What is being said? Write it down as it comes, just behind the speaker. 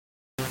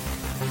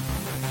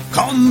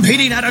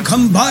competing at a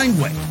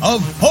combined weight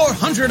of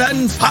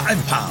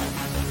 405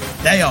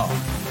 pounds. They are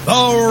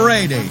the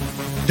reigning,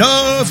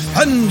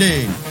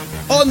 defending,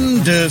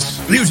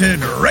 undisputed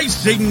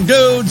Racing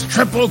Dudes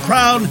Triple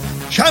Crown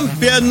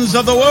champions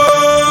of the world,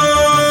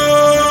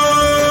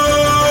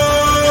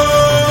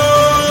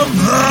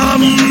 the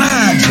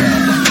Magic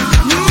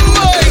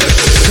Mike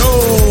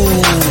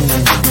Show.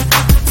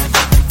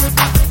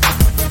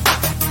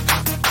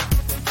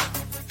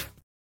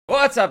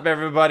 What's up,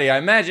 everybody?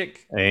 I'm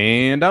Magic.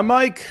 And I'm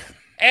Mike.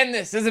 And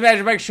this is the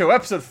Magic Mike Show,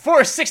 episode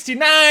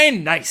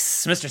 469.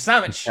 Nice, Mr.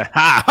 Samich.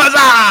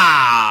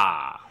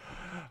 Huzzah!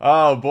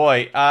 Oh,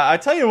 boy. I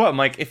tell you what,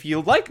 Mike, if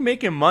you like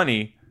making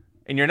money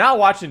and you're not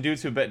watching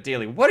Dudes Who Bet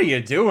Daily, what are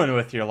you doing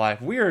with your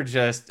life? We are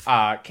just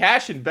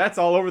cashing bets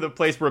all over the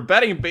place. We're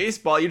betting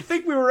baseball. You'd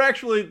think we were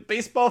actually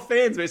baseball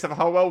fans based on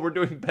how well we're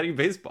doing betting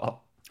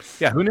baseball.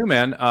 Yeah, who knew,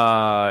 man?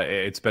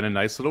 It's been a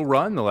nice little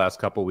run the last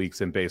couple weeks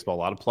in baseball. A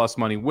lot of plus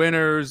money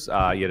winners. You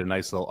had a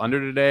nice little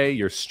under today.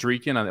 You're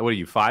streaking on, what are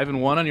you,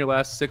 5-1 on your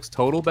last 6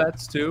 total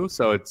bets too?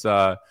 So it's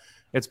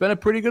been a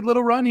pretty good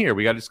little run here.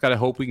 We just got to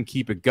hope we can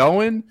keep it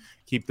going,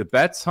 keep the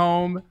bets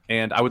home,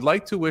 and I would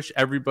like to wish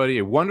everybody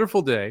a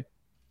wonderful day,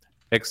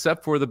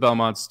 except for the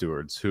Belmont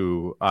stewards,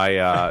 who they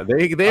are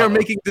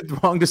making the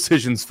wrong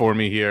decisions for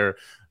me here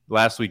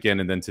last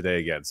weekend and then today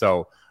again.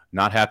 So.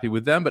 Not happy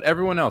with them, but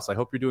everyone else, I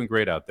hope you're doing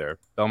great out there.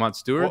 Belmont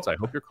stewards, I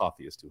hope your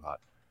coffee is too hot.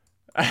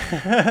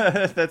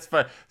 That's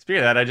fun. Speaking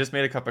of that, I just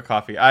made a cup of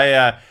coffee.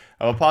 I'll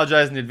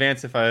apologize in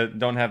advance if I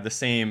don't have the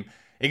same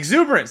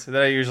exuberance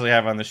that I usually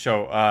have on the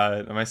show.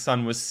 My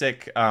son was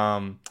sick,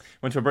 went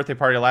to a birthday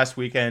party last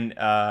weekend,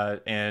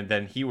 and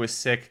then he was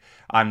sick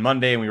on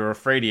Monday, and we were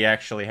afraid he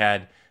actually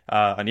had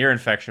an ear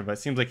infection, but it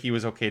seems like he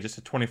was okay, just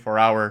a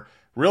 24-hour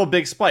real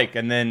big spike,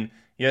 and then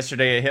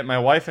yesterday it hit my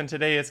wife, and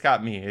today it's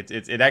got me.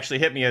 It actually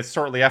hit me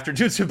shortly after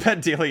Dudes Who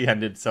Bet Daily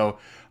ended. So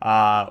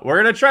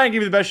we're going to try and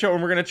give you the best show,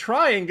 and we're going to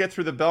try and get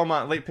through the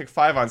Belmont Late Pick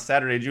 5 on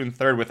Saturday, June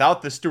 3rd,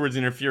 without the stewards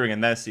interfering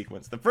in that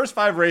sequence. The first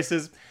 5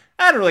 races,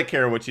 I don't really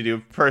care what you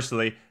do,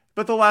 personally,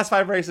 but the last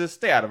 5 races,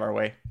 stay out of our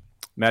way.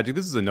 Magic,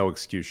 this is a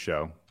no-excuse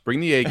show.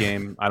 Bring the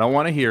A-game. I don't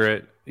want to hear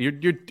it.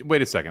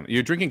 Wait a second.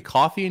 You're drinking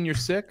coffee and you're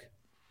sick?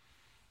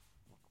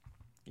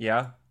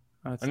 Yeah.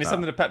 I need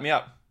something to pep me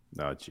up.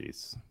 Oh,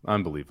 jeez.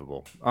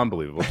 Unbelievable.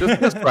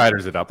 Just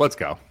riders it up. Let's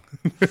go.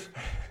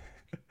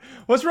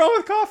 What's wrong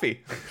with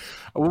coffee?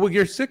 Well,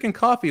 you're sick and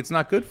coffee. It's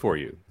not good for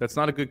you. That's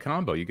not a good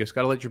combo. You just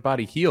got to let your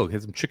body heal.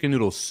 Get some chicken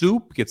noodle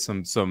soup. Get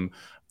some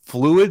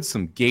fluids,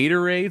 some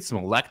Gatorade, some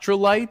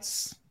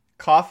electrolytes.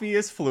 Coffee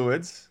is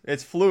fluids.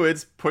 It's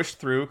fluids pushed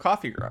through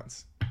coffee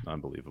grounds.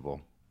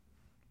 Unbelievable.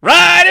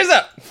 Riders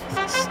up!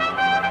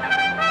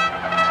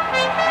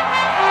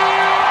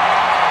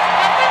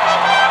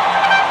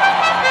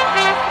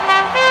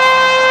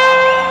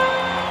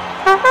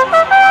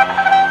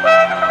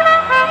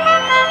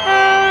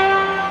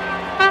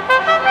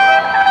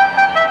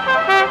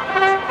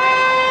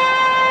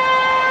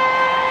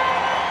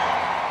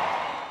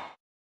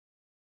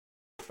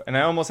 And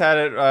I almost had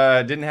it,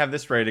 didn't have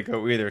this ready to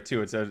go either,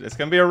 too. It's going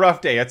to be a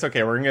rough day. That's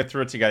okay. We're going to get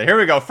through it together. Here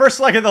we go. First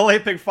leg of the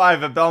Late Pick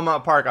 5 at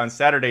Belmont Park on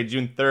Saturday,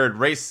 June 3rd.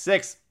 Race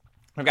 6.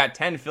 We've got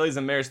 10 fillies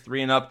and mares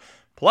 3 and up,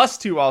 plus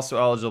 2 also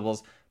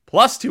eligibles,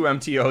 plus 2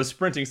 MTOs,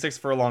 sprinting 6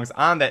 furlongs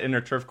on that inner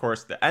turf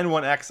course. The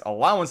N1X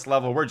allowance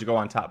level. Where'd you go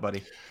on top,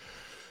 buddy?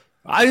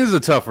 I think this is a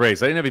tough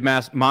race. I didn't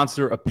have a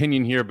monster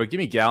opinion here, but give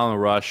me Gallon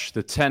Rush,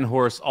 the 10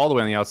 horse, all the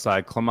way on the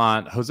outside.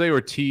 Clement, Jose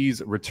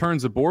Ortiz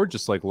returns aboard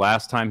just like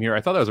last time here. I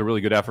thought that was a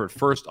really good effort.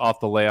 First off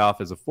the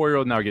layoff as a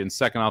 4-year-old, now getting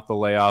second off the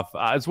layoff.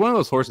 It's one of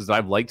those horses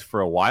I've liked for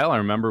a while. I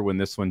remember when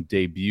this one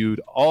debuted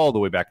all the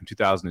way back in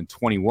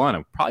 2021.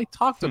 I probably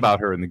talked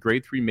about her in the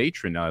Grade 3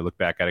 Matron now I look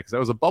back at it because that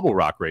was a bubble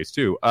rock race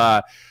too.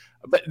 But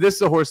this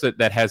is a horse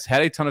that has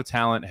had a ton of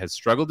talent, has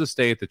struggled to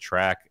stay at the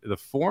track. The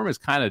form is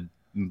kind of,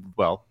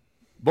 well,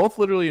 both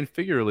literally and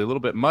figuratively a little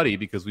bit muddy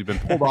because we've been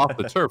pulled off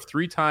the turf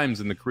 3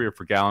 times in the career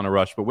for Gallon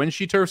Rush. But when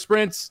she turf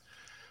sprints,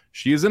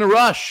 she is in a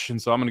rush. And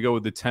so I'm going to go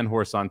with the 10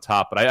 horse on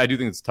top. But I do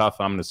think it's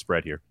tough. I'm going to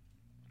spread here.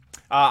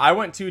 I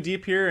went too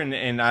deep here, and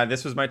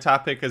this was my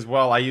top pick as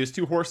well. I used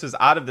 2 horses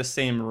out of the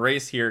same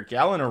race here.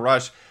 Gallon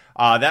Rush,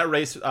 that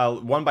race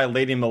won by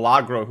Lady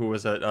Milagro, who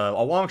was a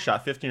long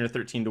shot, 15 or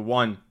 13 to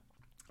 1.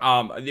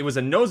 It was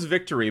a nose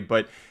victory,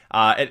 but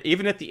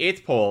even at the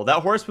 8th pole,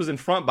 that horse was in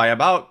front by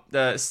about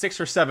 6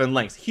 or 7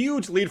 lengths.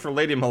 Huge lead for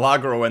Lady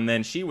Milagro, and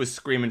then she was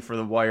screaming for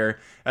the wire,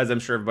 as I'm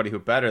sure everybody who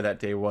bet her that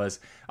day was.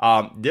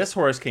 This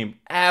horse came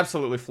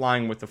absolutely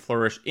flying with the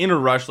flourish, in a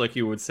rush, like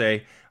you would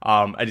say.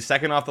 A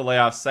second off the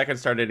layoff, second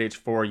start at age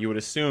 4. You would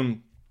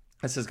assume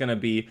this is going to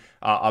be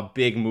a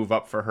big move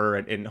up for her.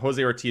 And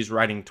Jose Ortiz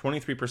riding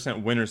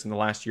 23% winners in the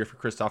last year for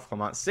Christophe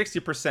Clement,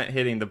 60%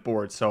 hitting the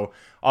board. So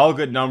all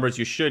good numbers.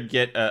 You should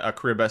get a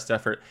career best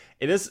effort.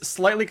 It is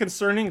slightly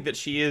concerning that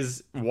she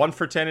is 1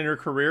 for 10 in her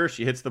career.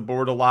 She hits the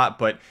board a lot,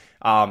 but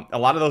a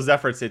lot of those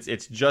efforts,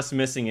 it's just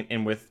missing.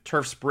 And with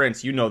turf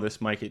sprints, you know this,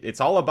 Mike,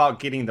 it's all about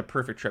getting the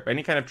perfect trip.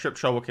 Any kind of trip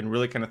trouble can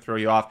really kind of throw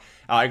you off,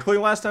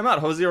 including last time out.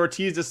 Jose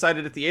Ortiz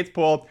decided at the 8th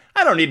pole,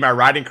 I don't need my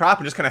riding crop,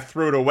 and just kind of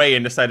threw it away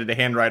and decided to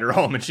hand ride her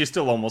home, and she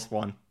still almost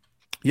won.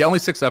 Yeah, only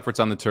 6 efforts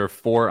on the turf,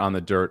 4 on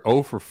the dirt,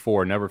 0 for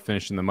 4, never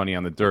finishing the money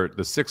on the dirt.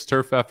 The 6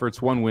 turf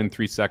efforts, 1 win,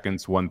 3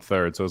 seconds,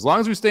 1/3. So as long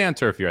as we stay on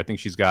turf here, I think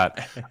she's got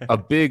a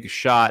big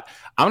shot.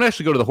 I'm going to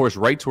actually go to the horse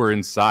right to her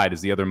inside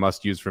is the other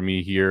must-use for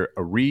me here.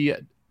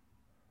 Redefined?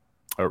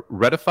 I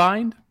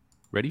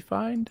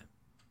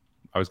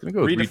was going to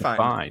go with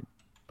redefined,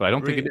 but I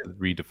don't think it is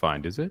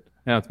redefined, is it?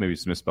 No, it's maybe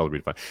misspelled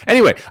redefined.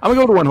 Anyway, I'm going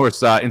to go to one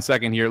horse in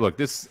second here. Look,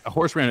 this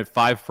horse ran at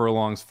 5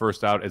 furlongs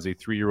first out as a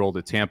 3-year-old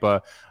at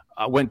Tampa.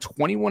 Went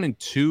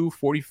 21-2,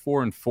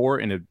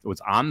 44-4, and it was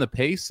on the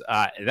pace.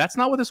 That's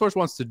not what this horse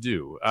wants to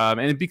do.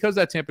 And because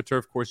that Tampa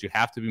turf course, you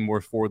have to be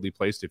more forwardly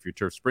placed if you're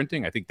turf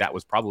sprinting. I think that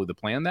was probably the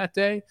plan that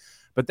day.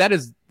 But that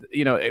is,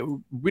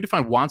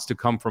 Redefined wants to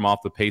come from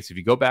off the pace. If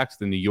you go back to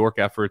the New York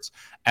efforts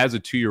as a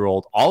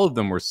 2-year-old, all of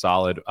them were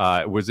solid.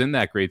 Was in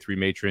that Grade 3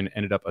 matron,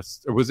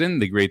 was in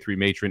the Grade 3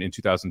 matron in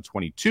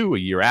 2022, a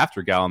year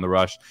after Gal in the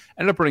Rush.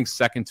 Ended up running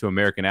second to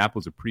American Apple.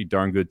 Was a pretty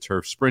darn good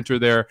turf sprinter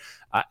there.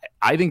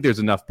 I think there's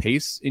enough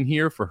pace in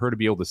here for her to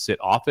be able to sit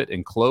off it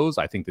and close.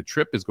 I think the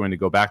trip is going to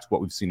go back to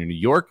what we've seen in New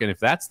York. And if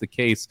that's the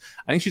case,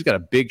 I think she's got a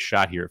big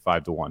shot here at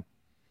 5-1.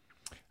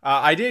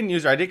 I didn't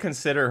use her. I did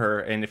consider her,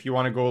 and if you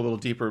want to go a little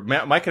deeper,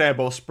 Mike and I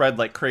both spread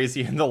like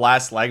crazy in the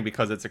last leg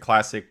because it's a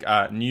classic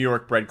New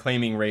York bred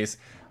claiming race.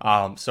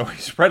 So we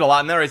spread a lot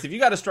in that race. If you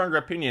got a stronger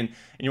opinion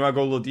and you want to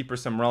go a little deeper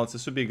somewhere else,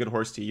 this would be a good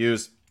horse to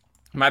use.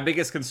 My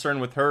biggest concern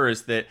with her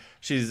is that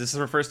this is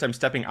her first time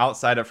stepping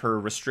outside of her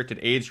restricted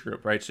age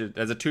group, right?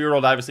 As a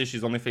 2-year-old, obviously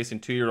she's only facing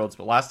 2-year-olds,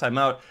 but last time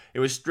out,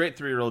 it was straight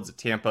 3-year-olds at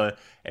Tampa,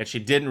 and she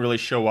didn't really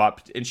show up,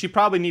 and she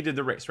probably needed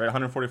the race, right?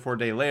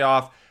 144-day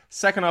layoff.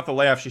 Second off the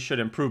layoff, she should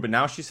improve, but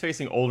now she's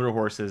facing older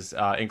horses,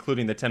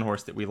 including the 10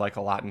 horse that we like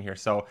a lot in here.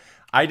 So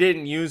I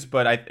didn't use,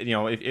 but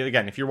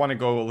if you want to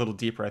go a little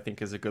deeper, I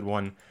think is a good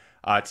one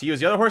to use.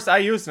 The other horse I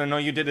used, and I know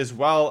you did as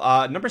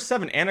well, number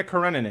 7, Anna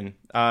Kareninen.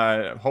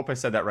 Hope I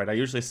said that right. I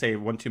usually say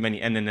one too many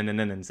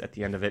N-N-N-N-Ns at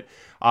the end of it.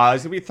 It's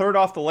going to be third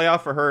off the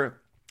layoff for her.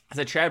 As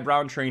a Chad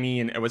Brown trainee,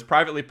 and it was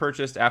privately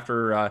purchased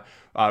after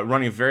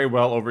running very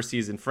well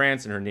overseas in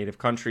France, in her native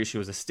country. She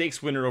was a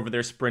stakes winner over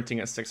there, sprinting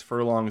at 6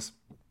 furlongs.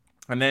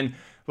 And then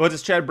what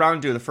does Chad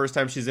Brown do the first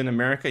time she's in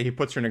America? He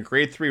puts her in a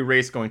Grade 3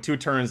 race going 2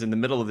 turns in the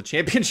middle of the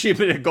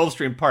championship at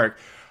Gulfstream Park.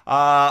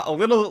 A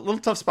little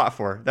tough spot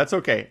for her. That's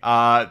okay.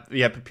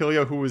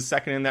 Papilio, who was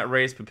second in that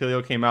race.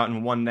 Papilio came out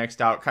and won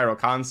next out. Cairo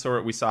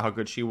Consort, we saw how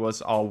good she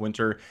was all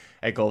winter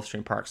at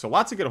Gulfstream Park. So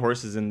lots of good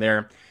horses in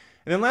there.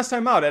 And then last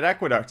time out at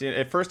Aqueduct,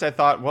 at first I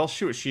thought, well,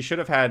 shoot, she should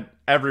have had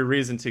every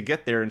reason to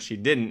get there, and she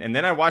didn't. And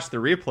then I watched the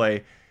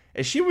replay,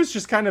 and she was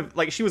just kind of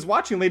like, she was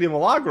watching Lady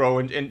Milagro,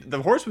 and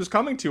the horse was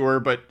coming to her,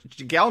 but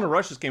Gal in a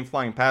Rush just came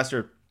flying past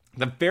her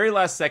the very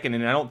last second,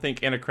 and I don't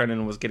think Anna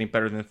Kareninen was getting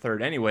better than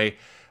third anyway.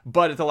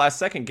 But at the last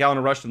second, Gal in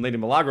a Rush and Lady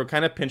Milagro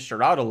kind of pinched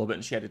her out a little bit,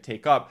 and she had to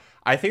take up.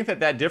 I think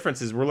that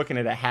difference is we're looking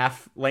at a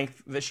half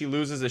length that she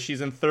loses as she's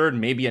in third,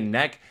 maybe a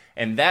neck,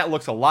 and that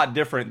looks a lot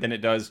different than it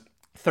does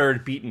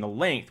third beaten the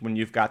length when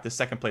you've got the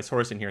second place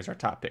horse in here as our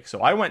top pick.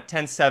 So I went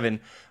 10-7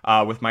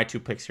 with my 2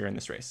 picks here in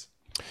this race.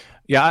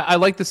 Yeah, I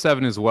like the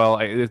 7 as well.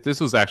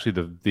 This was actually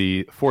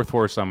the 4th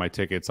horse on my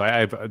tickets. I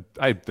have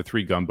the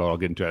 3 Gumbo. I'll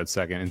get into that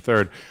second and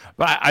third.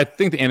 But I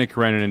think the Anna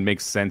Kareninen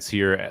makes sense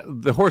here.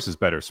 The horse is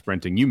better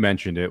sprinting. You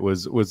mentioned it.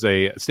 Was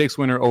a stakes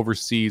winner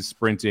overseas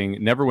sprinting.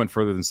 Never went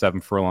further than 7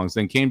 furlongs.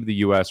 Then came to the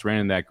U.S., ran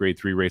in that Grade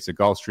 3 race at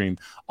Gulfstream.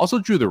 Also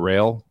drew the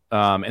rail.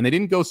 And they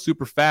didn't go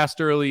super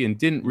fast early and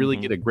didn't really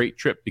get a great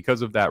trip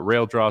because of that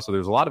rail draw. So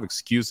there's a lot of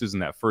excuses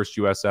in that first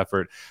U.S.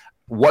 effort.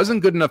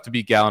 Wasn't good enough to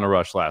beat Gal in a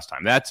Rush last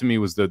time. That to me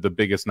was the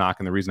biggest knock,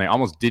 and the reason I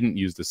almost didn't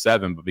use the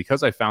 7. But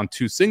because I found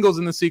 2 singles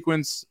in the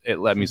sequence, it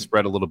let me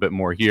spread a little bit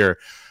more here.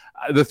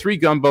 The 3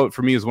 Gumboat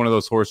for me is one of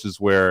those horses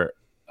where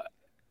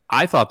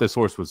I thought this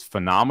horse was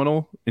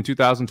phenomenal in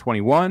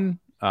 2021.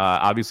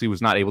 Obviously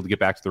was not able to get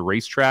back to the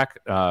racetrack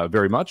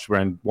very much.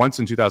 Ran once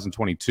in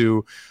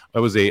 2022. It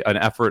was an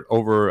effort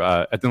over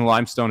at the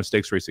Limestone, a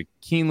stakes race at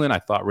Keeneland. I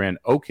thought ran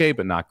okay,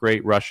 but not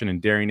great. Russian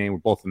and Dairy Name were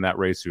both in that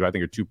race, who I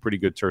think are 2 pretty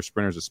good turf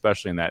sprinters,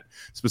 especially in that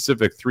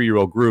specific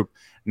 3-year-old group.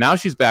 Now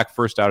she's back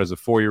first out as a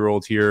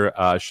 4-year-old here.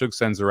 Shug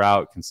sends her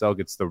out. Kinsella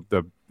gets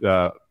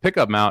the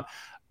pickup mount.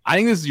 I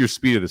think this is your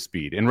speed of the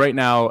speed. And right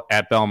now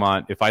at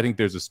Belmont, if I think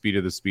there's a speed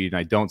of the speed and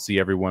I don't see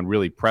everyone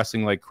really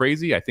pressing like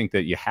crazy, I think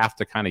that you have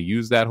to kind of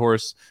use that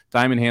horse.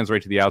 Diamond Hands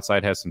right to the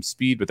outside has some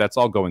speed, but that's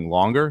all going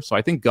longer. So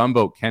I think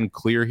Gumboat can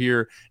clear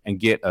here and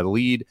get a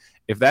lead.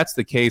 If that's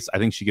the case, I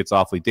think she gets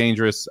awfully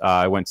dangerous.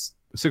 I went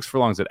 6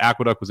 furlongs at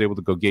Aqueduct, was able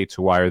to go gate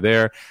to wire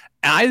there.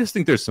 And I just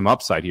think there's some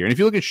upside here. And if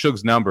you look at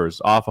Shug's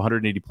numbers, off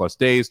 180 plus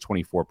days,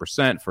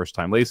 24%, first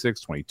time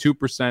Lasix,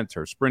 22%,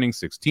 turf sprinting,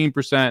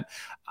 16%.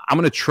 I'm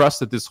going to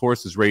trust that this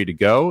horse is ready to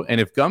go. And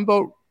if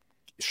Gumboat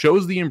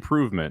shows the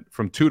improvement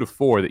from 2 to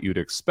 4 that you'd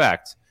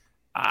expect.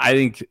 I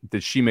think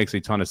that she makes a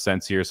ton of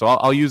sense here. So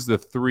I'll use the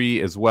 3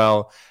 as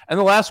well. And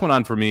the last one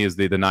on for me is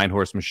the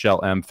 9-horse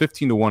Michelle M,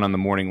 15-1 on the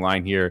morning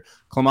line here.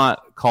 Clement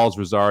calls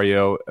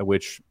Rosario,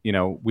 which,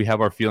 we have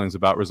our feelings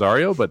about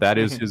Rosario, but that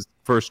is his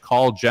first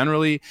call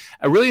generally.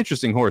 A really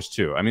interesting horse,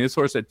 too. I mean, this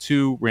horse at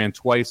 2 ran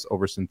twice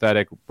over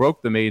synthetic,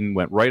 broke the maiden,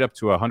 went right up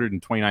to a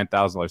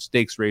 $129,000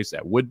 stakes race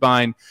at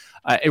Woodbine.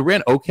 It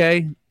ran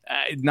okay,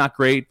 not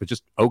great, but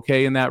just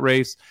okay in that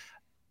race.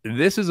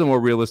 This is a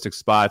more realistic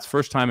spot. It's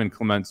first time in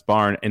Clement's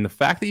barn. And the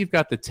fact that you've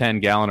got the 10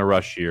 Gallon of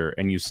Rush here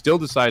and you still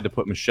decide to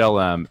put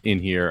Michelle M in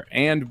here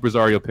and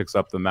Rosario picks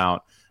up the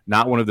mount,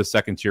 not one of the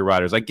second tier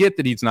riders. I get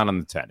that he's not on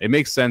the 10. It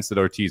makes sense that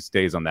Ortiz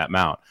stays on that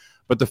mount.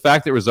 But the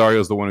fact that Rosario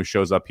is the one who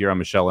shows up here on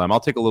Michelle M,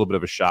 I'll take a little bit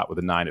of a shot with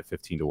a 9 at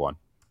 15-1.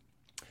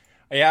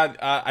 Yeah,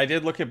 I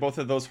did look at both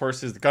of those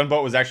horses. The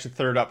Gunboat was actually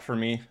third up for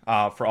me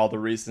for all the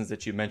reasons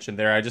that you mentioned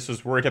there. I just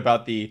was worried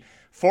about the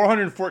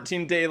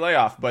 414-day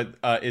layoff, but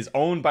is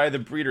owned by the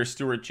breeder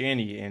Stuart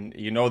Janney, and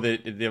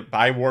that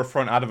by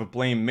Warfront out of a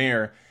Blame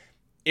mare.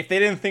 If they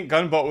didn't think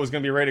Gunboat was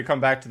going to be ready to come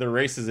back to the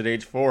races at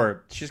age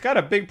 4, she's got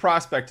a big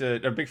prospect,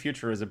 a big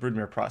future as a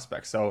broodmare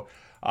prospect. So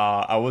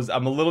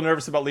I'm a little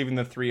nervous about leaving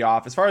the 3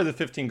 off. As far as the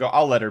 15 go,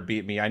 I'll let her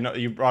beat me. I know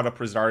you brought up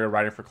Rosario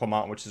riding for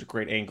Clement, which is a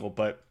great angle,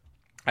 but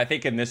I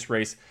think in this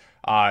race,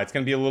 it's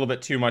going to be a little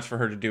bit too much for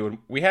her to do. And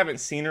we haven't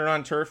seen her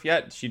on turf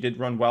yet. She did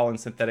run well in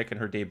synthetic in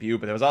her debut,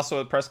 but there was also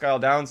at Presque Isle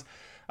Downs,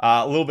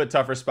 a little bit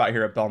tougher spot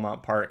here at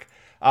Belmont Park.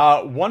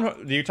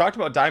 You talked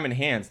about Diamond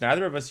Hands.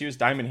 Neither of us used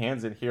Diamond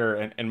Hands in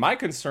here, and my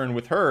concern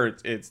with her,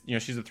 it's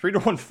she's a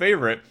 3-1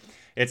 favorite.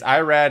 It's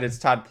Irad, it's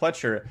Todd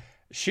Pletcher.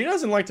 She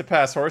doesn't like to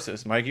pass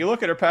horses, Mike. You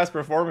look at her past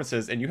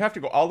performances, and you have to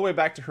go all the way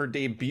back to her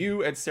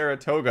debut at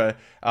Saratoga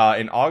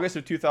in August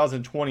of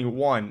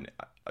 2021.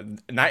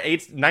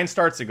 9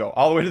 starts ago,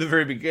 all the way to the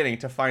very beginning,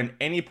 to find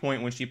any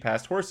point when she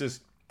passed horses.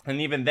 And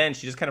even then,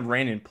 she just kind of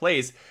ran in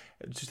place.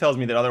 It just tells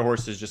me that other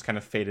horses just kind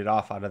of faded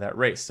off out of that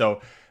race.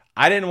 So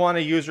I didn't want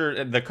to use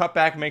her. The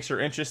cutback makes her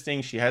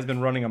interesting. She has been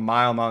running a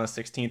mile on the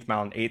 16th,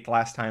 mile and 8th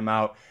last time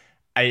out.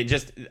 I'm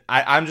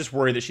just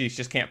worried that she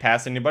just can't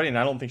pass anybody, and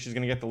I don't think she's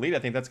going to get the lead. I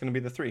think that's going to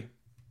be the 3.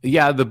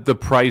 Yeah, the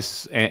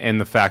price and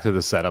the fact of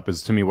the setup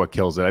is, to me, what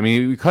kills it. I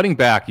mean, cutting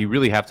back, you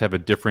really have to have a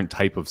different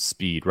type of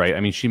speed, right?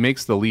 I mean, she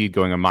makes the lead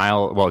going a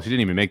mile. Well, she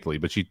didn't even make the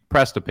lead, but she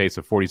pressed a pace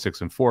of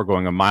 46-4,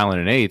 going a mile and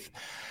an eighth.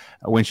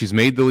 When she's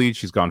made the lead,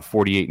 she's gone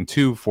 48-2,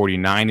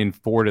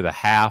 49-4 to the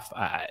half.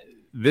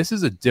 This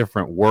is a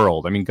different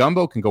world. I mean,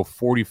 Gumbo can go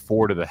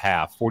 44 to the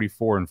half,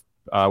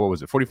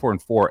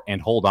 44-4,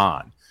 and hold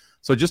on.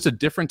 So just a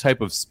different type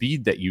of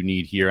speed that you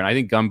need here. And I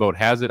think Gunboat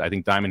has it. I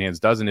think Diamond Hands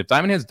doesn't. If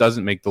Diamond Hands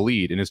doesn't make the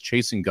lead and is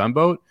chasing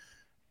Gunboat,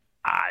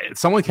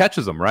 someone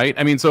catches them, right?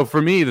 I mean, so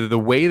for me, the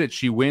way that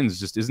she wins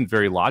just isn't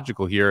very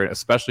logical here,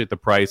 especially at the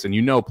price. And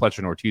Pletcher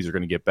and Ortiz are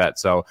going to get bet.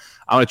 So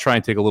I'm going to try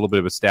and take a little bit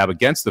of a stab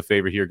against the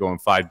favorite here, going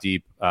 5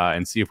 deep,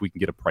 and see if we can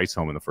get a price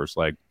home in the first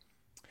leg.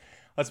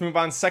 Let's move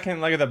on. Second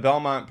leg of the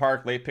Belmont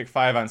Park Late Pick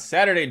 5 on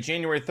Saturday,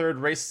 January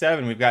 3rd, race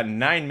 7. We've got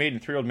 9 maiden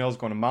 3-year-old males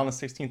going to mile and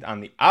 16th on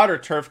the outer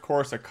turf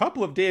course. A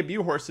couple of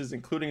debut horses,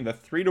 including the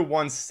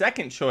 3-1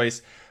 second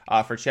choice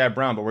for Chad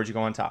Brown. But where'd you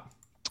go on top?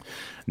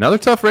 Another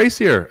tough race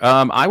here.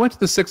 I went to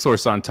the 6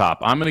 horse on top.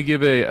 I'm going to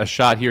give a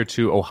shot here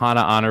to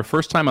Ohana Honor.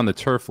 First time on the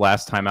turf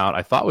last time out.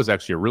 I thought was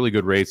actually a really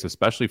good race,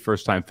 especially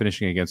first time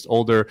finishing against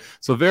older.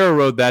 Silvera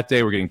rode that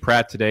day. We're getting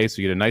Pratt today,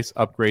 so you get a nice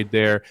upgrade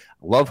there.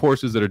 Love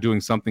horses that are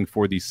doing something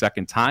for the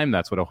second time.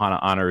 That's what Ohana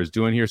Honor is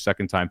doing here,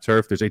 second time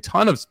turf. There's a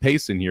ton of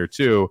pace in here,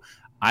 too.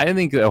 I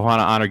think that Ohana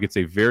Honor gets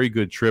a very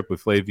good trip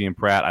with Flavian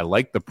Pratt. I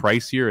like the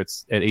price here.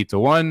 It's at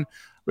 8-1.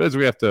 Realize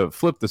we have to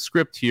flip the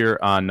script here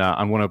on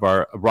one of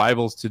our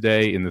rivals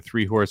today in the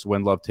 3-horse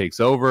When Love Takes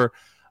Over.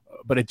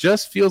 But it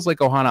just feels like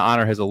Ohana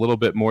Honor has a little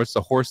bit more. It's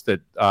a horse that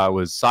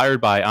was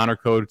sired by Honor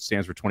Code,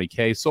 stands for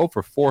 20K, sold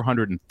for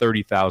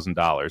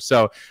 $430,000.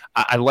 So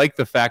I like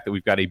the fact that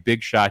we've got a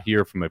big shot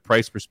here from a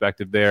price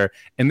perspective there.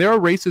 And there are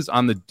races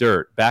on the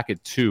dirt back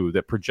at 2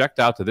 that project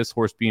out to this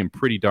horse being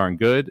pretty darn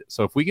good.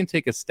 So if we can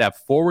take a step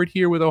forward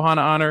here with Ohana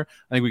Honor,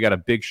 I think we got a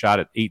big shot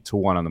at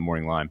 8-1 on the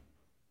morning line.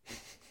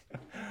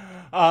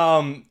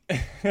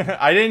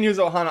 I didn't use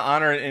Ohana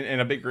Honor, and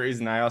a big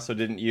reason I also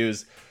didn't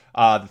use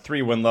the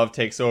 3 When Love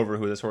Takes Over,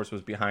 who this horse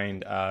was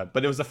behind.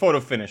 But it was a photo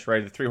finish,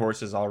 right? The 3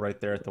 horses all right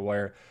there at the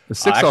wire. The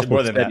 6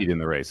 also steadied in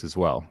the race as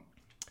well.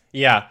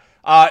 Yeah.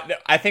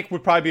 I think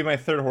would probably be my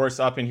 3rd horse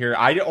up in here.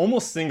 I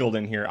almost singled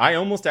in here. I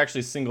almost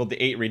actually singled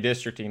the 8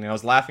 redistricting. And I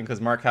was laughing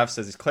because Mark Heff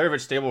says these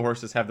Clairvich stable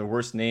horses have the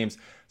worst names.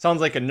 Sounds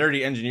like a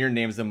nerdy engineer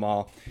names them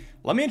all.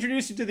 Let me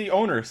introduce you to the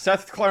owner,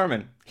 Seth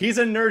Klarman. He's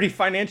a nerdy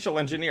financial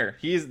engineer.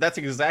 That's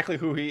exactly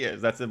who he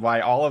is. That's why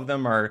all of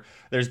them are,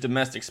 there's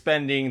domestic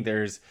spending,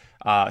 there's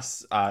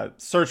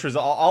search results.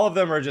 All of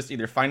them are just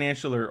either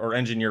financial or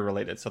engineer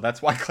related. So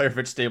that's why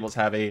Clairvich stables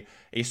have a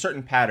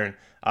certain pattern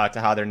to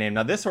how they're named.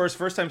 Now this horse,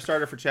 first time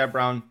starter for Chad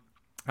Brown.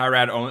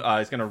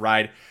 Irad is going to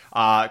ride.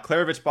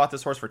 Klarovich bought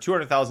this horse for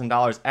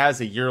 $200,000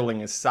 as a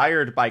yearling. Is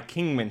sired by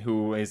Kingman,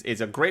 who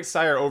is a great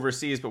sire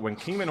overseas. But when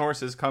Kingman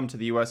horses come to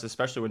the U.S.,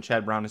 especially when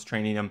Chad Brown is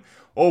training them,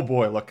 oh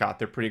boy, look out,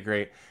 they're pretty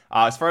great.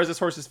 As far as this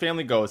horse's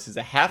family goes, he's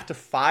a half to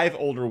 5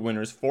 older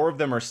winners. 4 of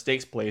them are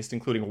stakes placed,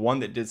 including one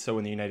that did so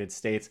in the United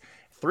States.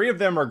 3 of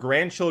them are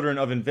grandchildren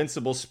of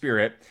Invincible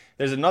Spirit.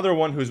 There's another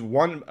one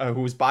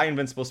who's by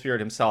Invincible Spirit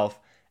himself.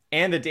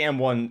 And the Dam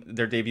won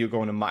their debut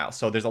going a mile.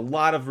 So there's a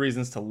lot of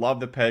reasons to love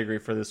the pedigree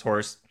for this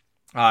horse.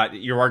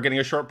 You are getting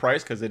a short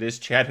price because it is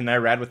Chad and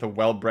Irad with a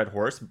well-bred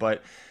horse.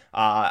 But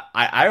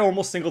I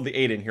almost singled the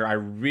 8 in here. I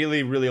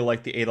really, really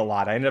like the 8 a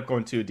lot. I ended up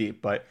going too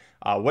deep. But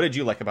what did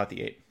you like about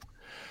the 8?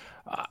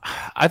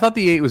 I thought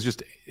the 8 was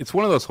it's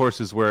one of those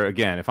horses where,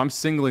 again, if I'm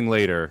singling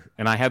later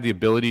and I have the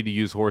ability to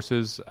use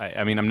horses,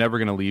 I mean, I'm never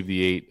going to leave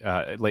the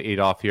 8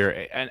 off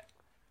here. And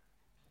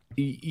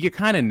you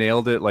kind of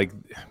nailed it. Like,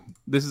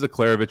 this is a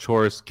Klarovich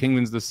horse.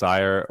 Kingman's the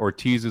sire.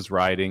 Ortiz is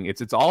riding.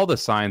 It's all the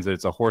signs that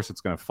it's a horse that's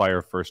going to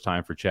fire first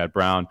time for Chad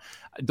Brown.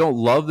 I don't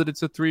love that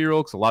it's a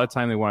 3-year-old because a lot of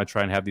time they want to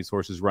try and have these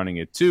horses running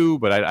it too,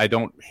 but I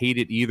don't hate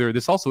it either.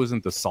 This also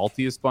isn't the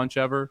saltiest bunch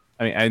ever.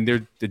 I mean,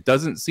 and it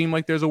doesn't seem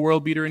like there's a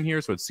world beater in here,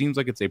 so it seems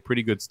like it's a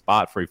pretty good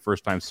spot for a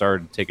first-time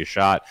starter to take a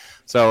shot.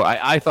 So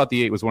I thought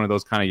the 8 was one of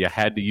those kind of you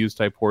had to use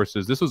type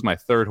horses. This was my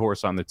 3rd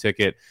horse on the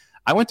ticket.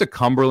 I went to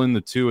Cumberland,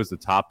 the 2, as the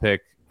top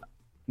pick.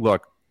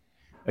 Look,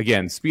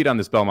 again, speed on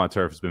this Belmont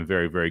turf has been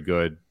very, very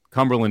good.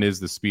 Cumberland is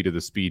the speed of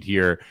the speed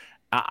here.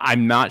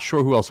 I'm not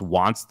sure who else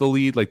wants the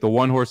lead. Like, the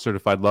 1 horse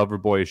Certified Lover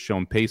Boy has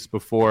shown pace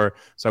before,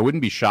 so I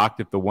wouldn't be shocked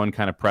if the 1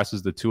 kind of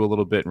presses the 2 a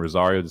little bit and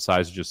Rosario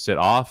decides to just sit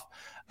off.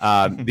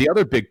 The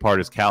other big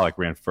part is Calic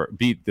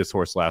beat this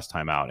horse last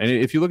time out. And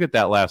if you look at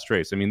that last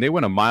race, I mean, they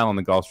went a mile on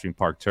the Gulfstream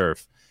Park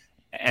turf,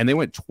 and they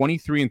went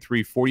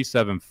 23-3,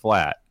 47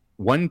 flat.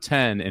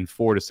 110 and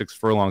 4 to 6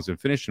 furlongs and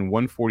finished in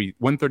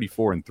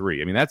 134 and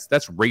 3. I mean,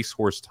 that's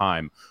racehorse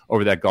time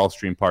over that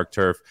Gulfstream Park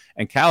turf.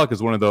 And Calic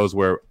is one of those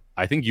where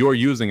I think you're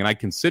using and I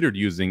considered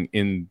using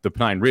in the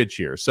Pine Ridge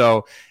here.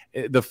 So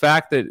the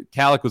fact that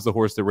Calic was the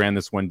horse that ran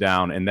this one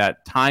down and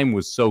that time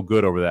was so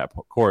good over that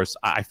course,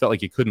 I felt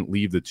like you couldn't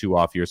leave the 2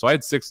 off here. So I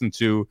had 6 and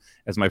 2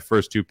 as my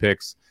first 2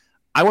 picks.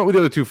 I went with the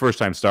other 2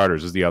 first-time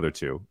starters as the other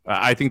 2.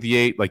 I think the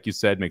 8, like you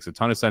said, makes a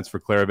ton of sense for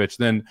Klarovich.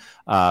 Then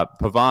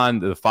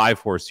Pavon, the 5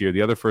 horse here,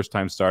 the other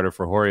first-time starter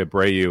for Jorge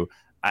Abreu.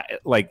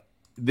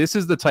 This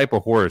is the type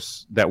of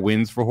horse that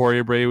wins for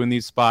Jorge Abreu in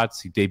these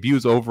spots. He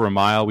debuts over a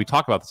mile. We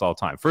talk about this all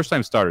the time.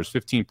 First-time starters,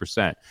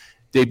 15%.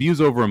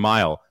 Debuts over a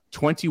mile,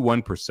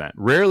 21%.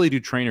 Rarely do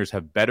trainers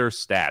have better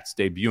stats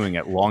debuting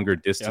at longer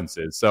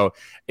distances. Yep.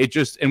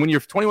 So and when you're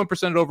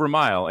 21% over a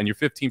mile and you're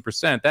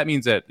 15%, that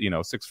means that,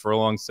 6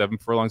 furlongs, 7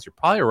 furlongs, you're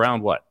probably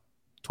around 12%,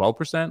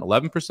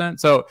 11%.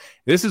 So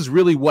this is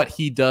really what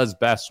he does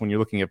best when you're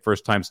looking at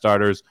first-time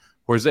starters.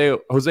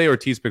 Jose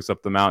Ortiz picks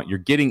up the mount. You're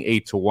getting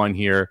 8-1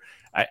 here.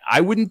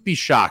 I wouldn't be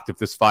shocked if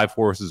this 5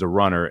 horse is a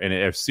runner and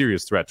a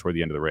serious threat toward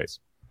the end of the race.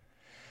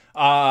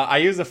 I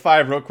use the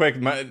 5 real quick.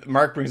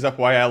 Mark brings up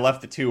why I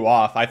left the 2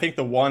 off. I think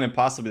the 1 and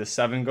possibly the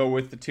 7 go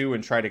with the 2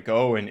 and try to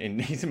go.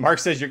 And Mark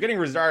says you're getting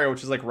Rosario,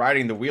 which is like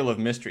riding the wheel of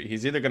mystery.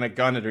 He's either going to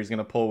gun it or he's going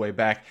to pull way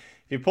back.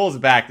 If he pulls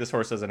back, this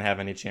horse doesn't have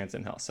any chance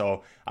in hell.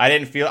 So I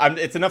didn't feel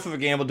it's enough of a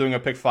gamble doing a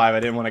pick 5. I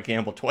didn't want to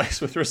gamble twice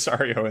with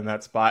Rosario in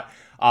that spot.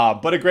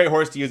 But a great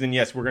horse to use. And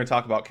yes, we're going to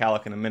talk about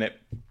Calic in a minute.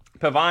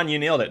 Pavon, you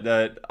nailed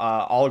it.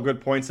 All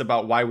good points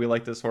about why we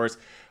like this horse.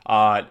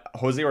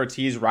 Jose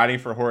Ortiz riding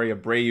for Jorge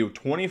Abreu,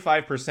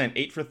 25%,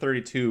 8 for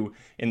 32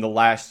 in the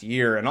last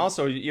year. And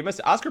also, you missed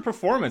Oscar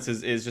Performance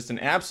is just an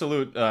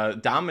absolute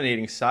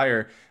dominating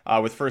sire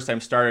with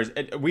first-time starters.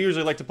 We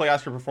usually like to play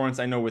Oscar Performance.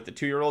 I know with the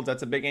 2-year-olds,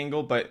 that's a big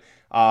angle, but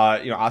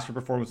Oscar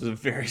Performance is a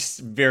very,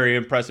 very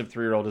impressive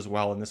 3-year-old as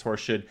well, and this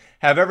horse should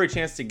have every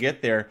chance to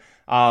get there.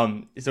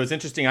 So it's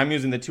interesting. I'm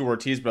using the 2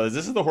 Ortiz brothers.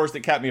 This is the horse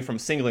that kept me from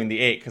singling the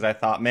 8 because I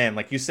thought, man,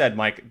 like you said,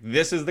 Mike,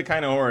 this is the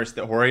kind of horse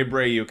that Jorge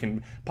Abreu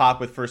can pop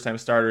with first-time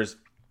starters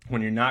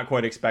when you're not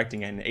quite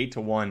expecting it. And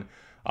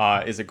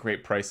 8-1 is a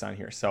great price on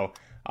here. So,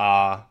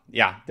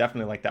 yeah,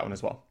 definitely like that one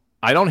as well.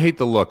 I don't hate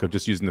the look of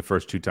just using the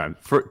first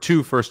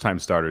 2 first-time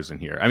starters in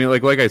here. I mean,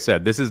 like I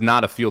said, this is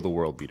not a field of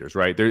world beaters,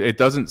 right? It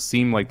doesn't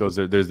seem like there's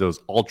those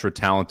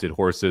ultra-talented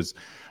horses.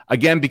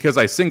 Again, because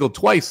I singled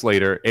twice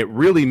later, it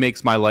really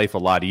makes my life a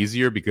lot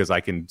easier because I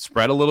can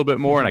spread a little bit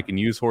more and I can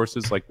use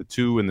horses like the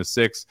 2 and the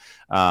 6.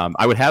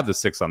 I would have the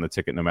 6 on the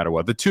ticket no matter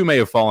what. The 2 may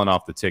have fallen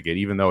off the ticket,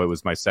 even though it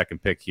was my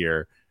second pick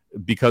here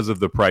because of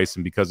the price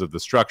and because of the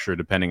structure,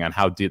 depending on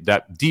how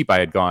deep I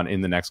had gone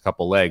in the next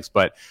couple legs.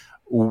 But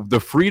the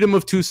freedom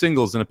of 2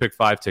 singles in a pick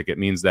 5 ticket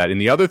means that in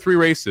the other 3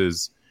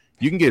 races,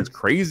 you can get as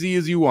crazy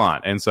as you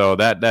want. And so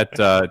that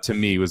to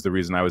me was the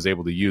reason I was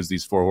able to use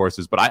these 4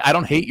 horses. But I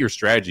don't hate your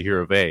strategy here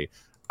of I'm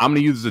going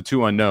to use the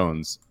 2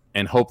 unknowns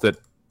and hope that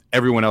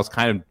everyone else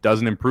kind of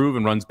doesn't improve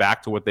and runs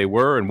back to what they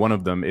were. And one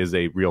of them is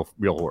a real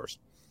horse.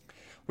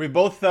 We've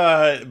both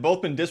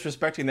been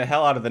disrespecting the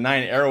hell out of the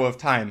 9 Arrow of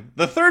Time.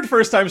 The third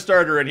first-time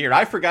starter in here.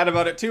 I forgot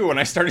about it too when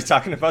I started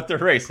talking about the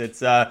race. It's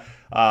the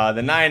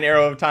 9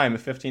 Arrow of Time,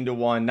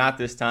 15-1. Not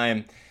this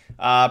time.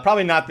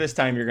 Probably not this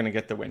time you're going to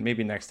get the win.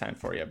 Maybe next time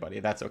for you,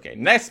 buddy. That's okay.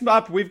 Next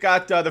up, we've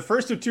got the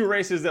first of 2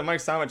 races that Mike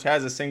Samich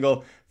has a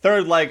single.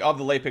 Third leg of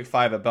the Late Pick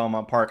 5 at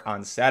Belmont Park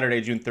on Saturday,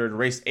 June 3rd,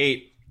 race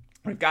 8.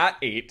 We've got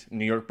 8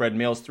 New York bred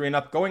males, 3 and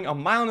up, going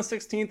 1 mile and a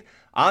 16th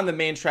on the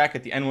main track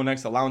at the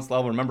N1X allowance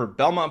level. Remember,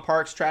 Belmont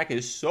Park's track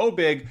is so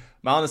big, 1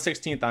 mile and a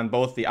 16th on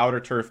both the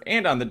outer turf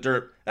and on the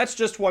dirt. That's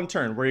just one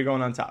turn. Where are you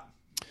going on top?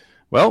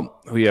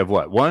 Well, we have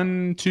what?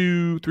 1,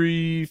 2,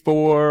 3,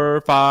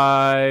 4,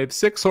 5,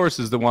 6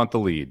 horses that want the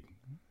lead.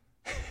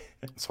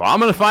 So I'm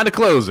going to find a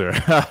closer.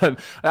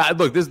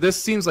 Look, this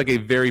seems like a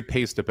very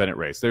pace-dependent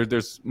race.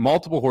 There's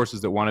multiple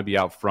horses that want to be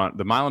out front.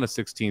 The 1 mile and a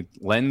 16th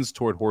lends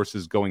toward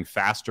horses going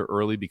faster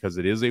early because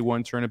it is a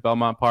one turn at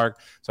Belmont Park.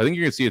 So I think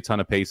you're going to see a ton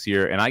of pace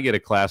here. And I get a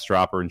class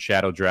dropper in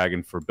Shadow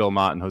Dragon for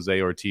Belmont and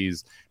Jose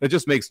Ortiz. That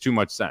just makes too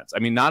much sense. I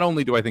mean, not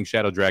only do I think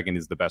Shadow Dragon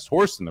is the best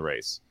horse in the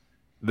race,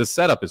 the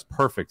setup is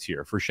perfect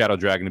here for Shadow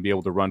Dragon to be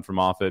able to run from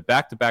off it.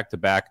 Back to back to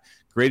back.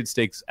 Graded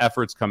stakes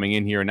efforts coming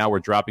in here. And now we're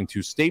dropping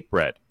to state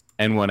bred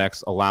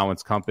N1X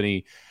allowance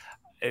company.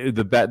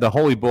 The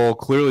Holy Bull,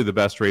 clearly the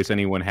best race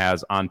anyone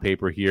has on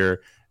paper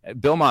here.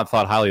 Belmont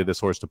thought highly of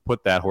this horse to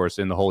put that horse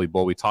in the Holy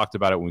Bull. We talked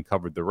about it when we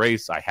covered the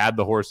race. I had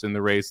the horse in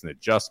the race and it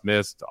just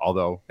missed,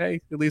 although,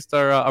 hey, at least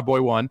our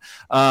boy won.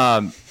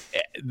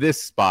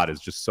 This spot is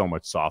just so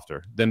much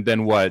softer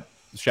than what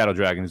Shadow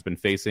Dragon has been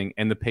facing,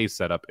 and the pace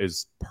setup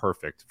is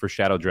perfect for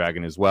Shadow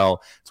Dragon as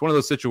well. It's one of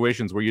those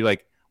situations where you're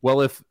like,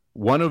 well, if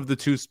one of the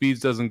 2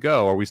 speeds doesn't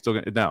go, are we still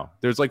going to? No,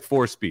 there's like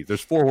 4 speeds.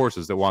 There's 4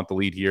 horses that want the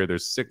lead here.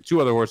 There's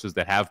 2 other horses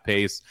that have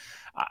pace.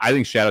 I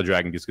think Shadow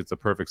Dragon just gets the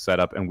perfect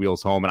setup and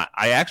wheels home. And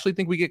I actually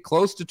think we get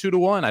close to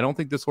 2-1. I don't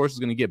think this horse is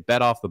going to get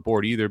bet off the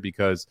board either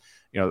because,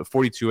 the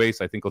 42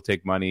 ace, I think will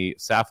take money.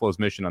 Saflo's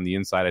Mission on the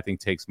inside, I think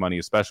takes money,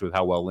 especially with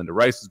how well Linda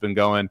Rice has been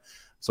going.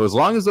 So as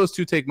long as those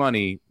 2 take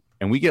money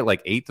and we get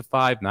like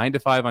 8-5,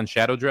 9-5 on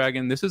Shadow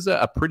Dragon, this is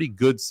a pretty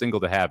good single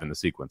to have in the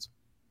sequence.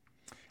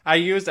 I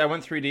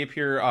went 3 deep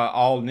here,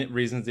 all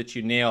reasons that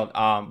you nailed.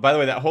 By the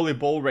way, that Holy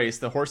Bull race,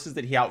 the horses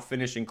that he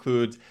outfinished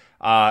includes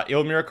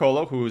Il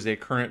Miracolo, who is a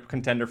current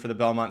contender for the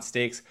Belmont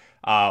Stakes,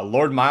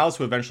 Lord Miles,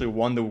 who eventually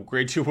won the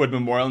Grade 2 Wood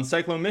Memorial, and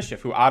Cyclone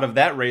Mischief, who out of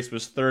that race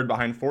was 3rd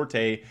behind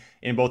Forte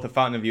in both the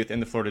Fountain of Youth and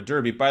the Florida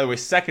Derby. By the way,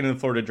 2nd in the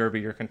Florida Derby,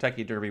 your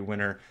Kentucky Derby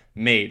winner,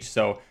 Mage.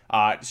 So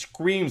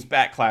screams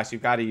back class.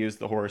 You've got to use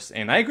the horse.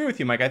 And I agree with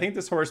you, Mike. I think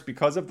this horse,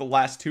 because of the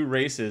last 2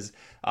 races,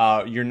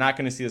 you're not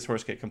going to see this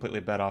horse get completely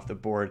bet off the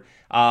board.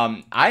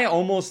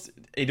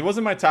 It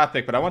wasn't my top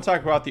pick, but I want to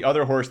talk about the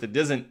other horse that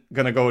isn't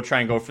going to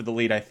try and go for the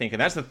lead, I think.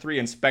 And that's the 3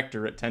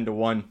 Inspector at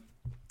 10-1.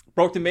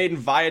 Broke the maiden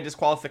via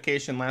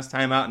disqualification last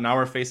time out. Now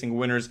we're facing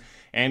winners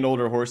and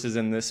older horses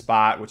in this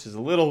spot, which is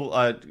a little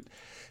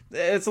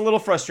it's a little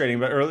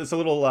frustrating, or it's a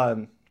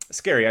little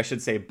scary, I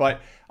should say.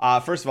 But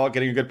first of all,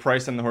 getting a good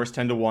price on the horse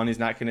 10-1. He's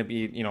not going to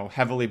be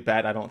heavily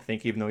bet, I don't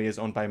think, even though he is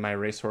owned by My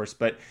Racehorse.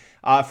 But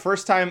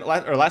last time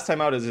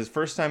out is his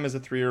first time as a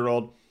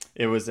 3-year-old.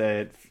 It was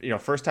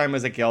first time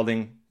as a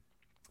gelding,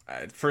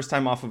 first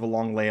time off of a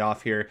long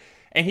layoff here.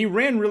 And he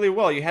ran really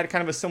well. You had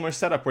kind of a similar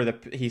setup where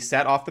he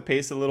sat off the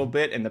pace a little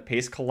bit and the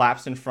pace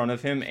collapsed in front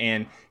of him.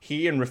 And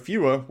he and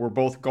Refua were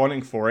both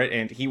gunning for it.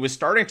 And he was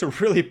starting to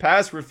really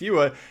pass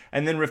Refua.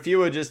 And then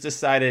Refua just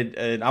decided,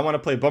 I want to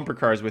play bumper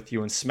cars with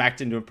you, and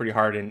smacked into him pretty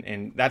hard.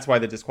 And that's why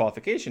the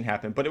disqualification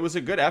happened. But it was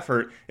a good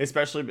effort,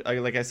 especially,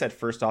 like I said,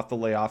 first off the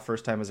layoff,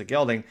 first time as a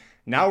gelding.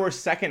 Now we're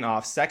second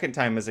off, second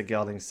time as a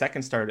gelding,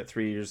 second start at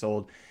 3 years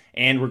old.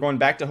 And we're going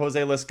back to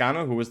Jose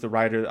Lescano, who was the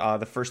rider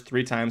the first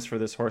 3 times for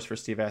this horse for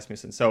Steve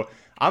Asmussen. So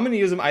I'm going to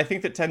use him. I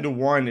think that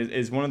 10-1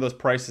 is one of those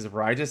prices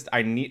where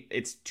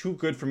it's too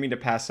good for me to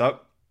pass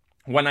up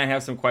when I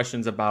have some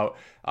questions about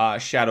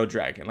Shadow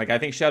Dragon. Like, I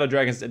think Shadow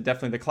Dragon is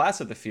definitely the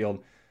class of the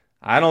field.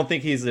 I don't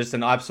think he's just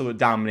an absolute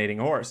dominating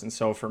horse. And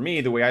so for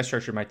me, the way I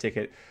structured my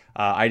ticket,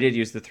 I did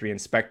use the 3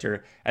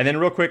 Inspector. And then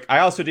real quick, I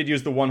also did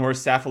use the 1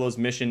 horse Safalo's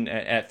Mission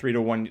at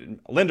 3-1.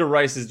 Linda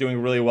Rice is doing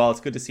really well.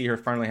 It's good to see her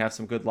finally have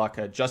some good luck.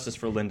 Justice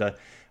for Linda.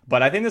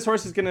 But I think this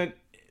horse is going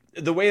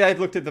to, the way I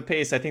looked at the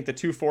pace, I think the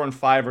 2, 4, and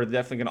 5 are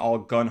definitely going to all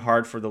gun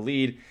hard for the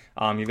lead.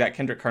 You've got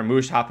Kendrick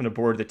Carmouche hopping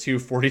aboard the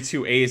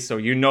 242 A's,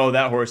 so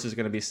that horse is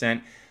going to be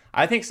sent.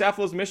 I think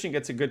Safalo's Mission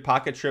gets a good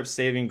pocket trip,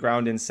 saving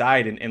ground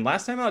inside. And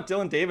last time out,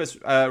 Dylan Davis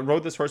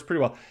rode this horse pretty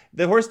well.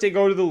 The horse did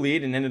go to the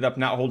lead and ended up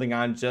not holding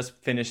on, just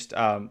finished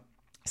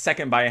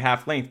second by a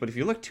half length. But if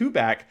you look 2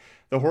 back,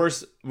 the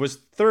horse was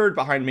 3rd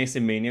behind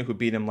Mason Mania, who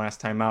beat him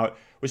last time out,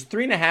 was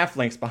 3.5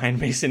 lengths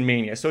behind Mason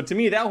Mania. So to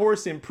me, that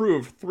horse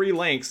improved 3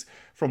 lengths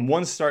from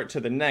one start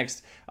to the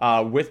next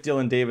with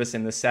Dylan Davis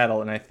in the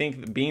saddle. And I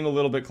think being a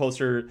little bit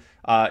closer,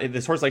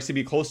 this horse likes to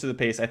be close to the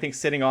pace. I think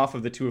sitting off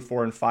of the 2,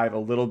 4, and 5 a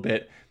little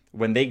bit,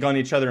 when they gun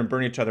each other and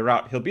burn each other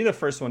out, he'll be the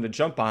first one to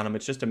jump on him.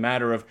 It's just a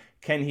matter of,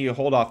 can he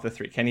hold off the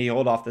 3? Can he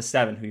hold off the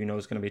 7, who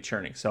is going to be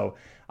churning? So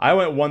I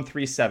went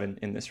 1-3-7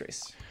 in this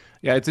race.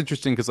 Yeah, it's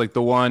interesting because like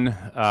the one,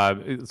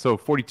 so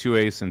 42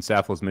 Ace and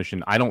Sappho's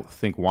Mission, I don't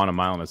think want a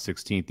mile and a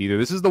 16th either.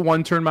 This is the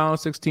one turn mile and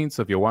 16th.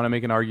 So if you want to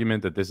make an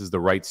argument that this is the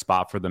right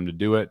spot for them to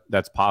do it,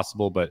 that's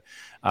possible. But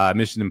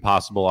Mission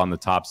Impossible on the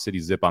top, City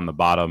Zip on the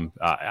bottom,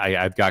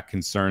 I've got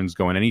concerns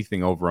going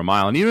anything over a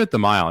mile. And even at the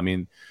mile, I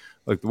mean,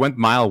 like the went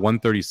mile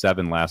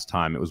 137 last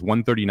time. It was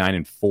 139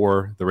 and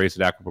 4 the race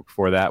at Aquabrook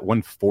before that,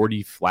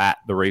 140 flat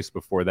the race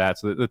before that.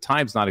 So the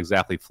time's not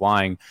exactly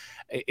flying.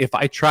 If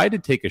I tried to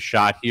take a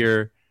shot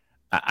here,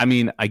 I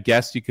mean, I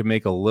guess you could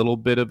make a little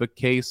bit of a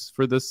case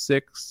for the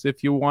 6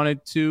 if you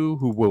wanted to,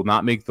 who will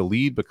not make the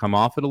lead but come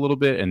off it a little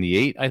bit. And the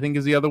 8, I think,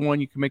 is the other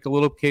one you can make a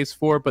little case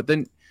for. But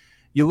then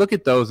you look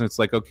at those and it's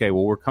like, okay,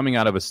 well, we're coming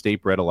out of a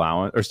state bred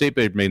allowance or state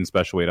bred maiden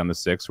special weight on the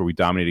 6 where we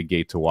dominated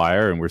gate to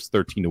wire and we're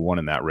 13-1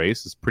 in that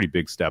race. It's a pretty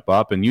big step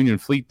up. And Union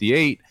Fleet, the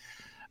 8,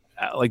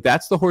 like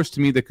that's the horse to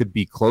me that could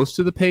be close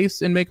to the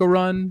pace and make a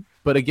run.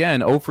 But again,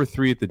 0 for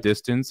 3 at the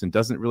distance and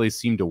doesn't really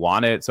seem to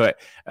want it. So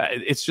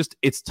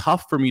it's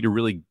tough for me to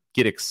really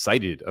get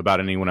excited about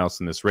anyone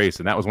else in this race.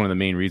 And that was one of the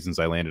main reasons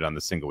I landed on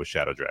the single with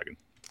Shadow Dragon.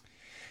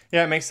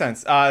 Yeah, it makes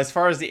sense. As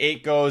far as the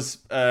 8 goes,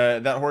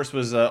 that horse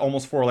was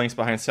almost 4 lengths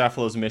behind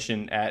Sappho's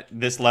Mission at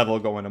this level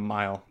going a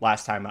mile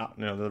last time out.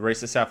 You know, the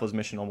race at Sappho's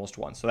Mission almost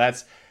won. So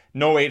that's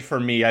no 8 for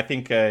me. I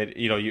think,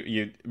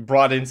 you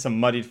brought in some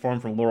muddied form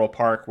from Laurel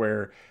Park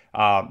where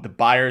the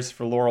buyers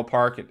for Laurel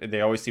Park,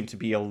 they always seem to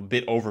be a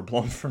bit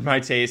overblown for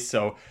my taste.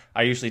 So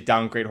I usually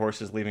downgrade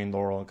horses leaving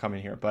Laurel and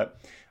coming here. But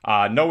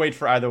no 8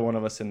 for either one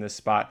of us in this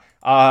spot.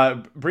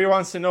 Bree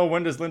wants to know,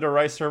 when does Linda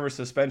Rice serve her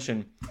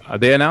suspension?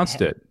 They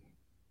announced it.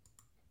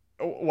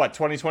 What,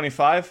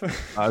 2025?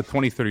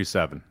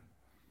 2037.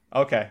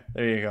 Okay,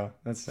 there you go.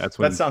 That's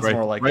when, that sounds right,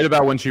 more like right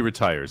about when she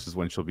retires is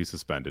when she'll be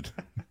suspended.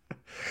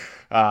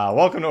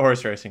 Welcome to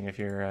horse racing. If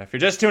you're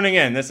just tuning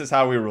in, this is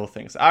how we rule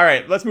things. All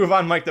right, let's move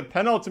on, Mike. The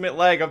penultimate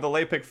leg of the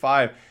Late Pick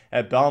 5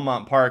 at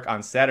Belmont Park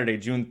on Saturday,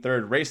 June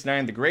 3rd. Race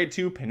 9, the Grade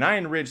 2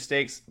 Pennine Ridge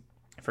Stakes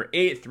for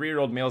 8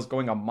 3-year-old males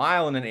going a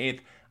mile and an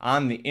eighth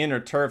on the inner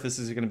turf. This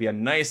is going to be a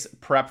nice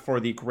prep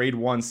for the Grade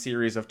 1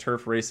 series of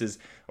turf races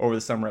over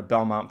the summer at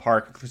Belmont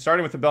Park,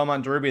 starting with the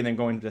Belmont Derby and then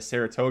going to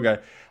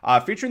Saratoga,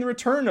 featuring the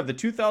return of the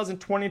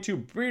 2022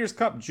 Breeders'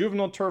 Cup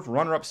Juvenile Turf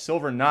runner-up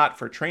Silver Knot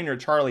for trainer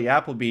Charlie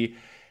Appleby.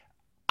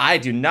 I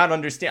do not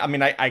understand. I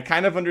mean, I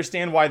kind of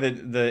understand why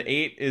the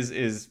 8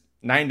 is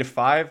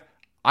 9-5.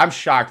 I'm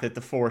shocked that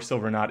the 4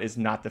 Silver Knot is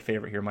not the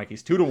favorite here, Mike.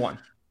 He's 2-1.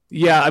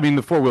 Yeah, I mean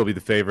the 4 will be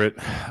the favorite,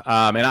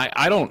 and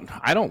I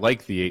don't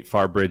like the 8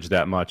 Farbridge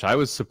that much. I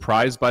was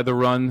surprised by the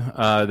run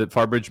that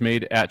Farbridge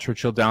made at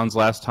Churchill Downs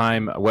last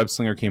time.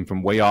 Webslinger came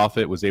from way off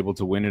it, was able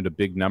to win at a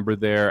big number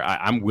there.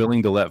 I'm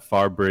willing to let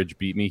Farbridge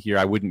beat me here.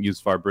 I wouldn't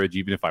use Farbridge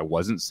even if I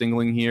wasn't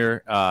singling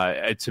here.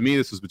 To me,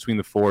 this was between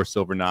the 4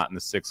 Silver Knot and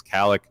the 6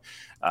 Calic.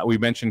 We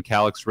mentioned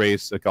Calic's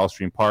race at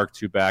Gulfstream Park,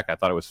 2 back. I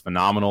thought it was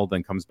phenomenal.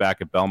 Then comes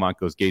back at Belmont,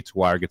 goes gate to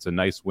wire, gets a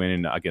nice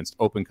win against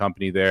Open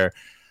Company there.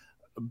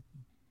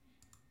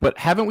 But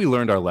haven't we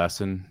learned our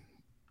lesson?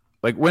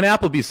 Like when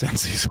Appleby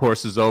sends these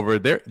horses over,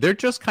 they're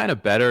just kind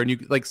of better. And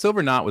you like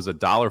Silver Knot was a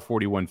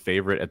 $1.41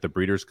 favorite at the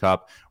Breeders'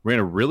 Cup. Ran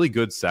a really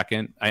good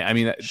second. I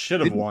mean,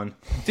 should have won.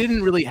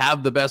 Didn't really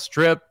have the best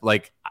trip.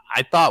 Like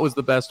I thought was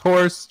the best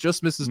horse.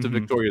 Just misses to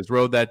Victoria's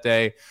Road that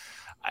day.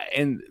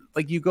 And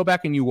like you go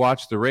back and you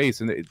watch the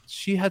race, and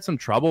she had some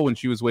trouble when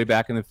she was way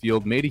back in the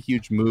field, made a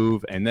huge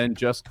move, and then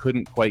just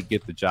couldn't quite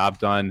get the job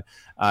done.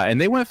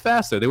 And they went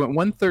faster. They went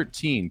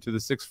 113 to the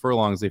 6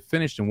 furlongs. They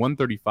finished in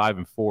 135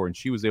 and 4, and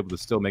she was able to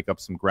still make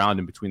up some ground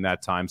in between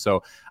that time.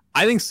 So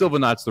I think Silver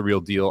Knot's the real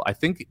deal. I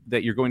think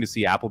that you're going to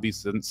see Appleby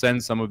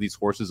send some of these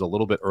horses a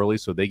little bit early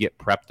so they get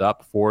prepped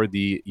up for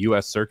the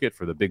U.S. circuit,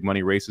 for the big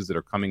money races that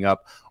are coming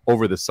up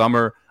over the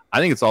summer. I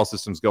think it's all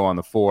systems go on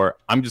the 4.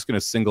 I'm just going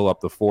to single up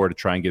the 4 to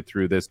try and get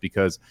through this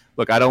because,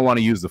 look, I don't want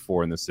to use the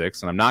 4 and the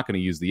 6, and I'm not going to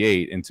use the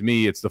 8. And to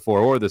me, it's the 4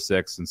 or the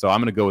 6. And so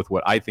I'm going to go with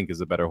what I think is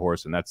a better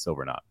horse, and that's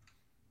Silver Knot.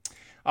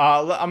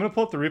 I'm going to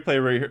pull up the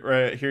replay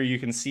right here. You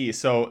can see.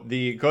 So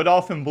the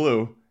Godolphin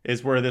Blue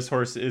is where this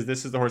horse is.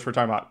 This is the horse we're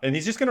talking about. And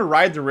he's just going to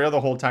ride the rail the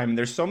whole time. And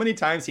there's so many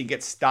times he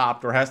gets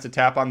stopped or has to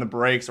tap on the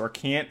brakes or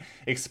can't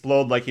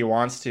explode like he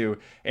wants to.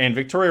 And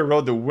Victoria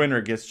Road, the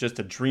winner, gets just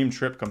a dream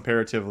trip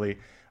comparatively.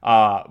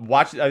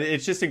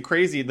 It's just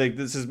crazy. Like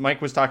this is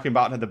Mike was talking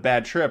about the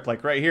bad trip.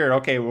 Like right here,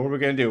 okay, what are we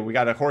gonna do? We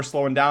got a horse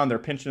slowing down. They're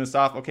pinching us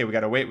off. Okay, we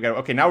gotta wait.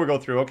 Okay, now we go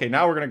through. Okay,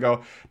 now we're gonna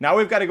go. Now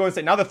we've got to go and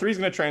say. Now the 3's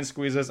gonna try and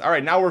squeeze us. All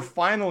right, now we're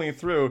finally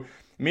through.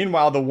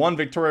 Meanwhile, the 1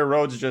 Victoria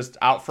Road's just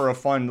out for a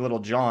fun little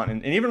jaunt.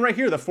 And even right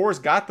here, the 4's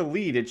got the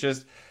lead. It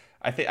just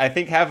I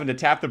think having to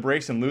tap the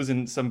brakes and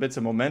losing some bits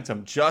of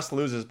momentum just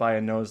loses by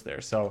a nose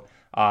there. So.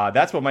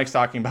 That's what Mike's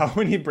talking about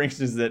when he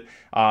brings is that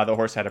the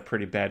horse had a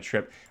pretty bad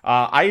trip.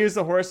 I used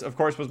the horse, of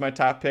course, was my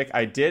top pick.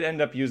 I did end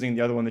up using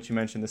the other one that you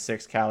mentioned, the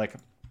 6 Calic,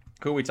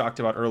 who we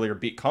talked about earlier,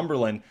 beat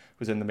Cumberland,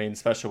 who's in the main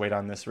special weight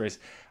on this race.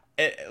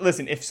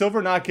 Listen, if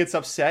Silver Knot gets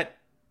upset,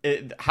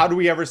 how do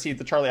we ever see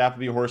the Charlie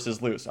Appleby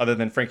horses loose other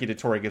than Frankie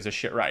Dettori gives a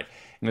shit ride?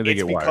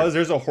 It's because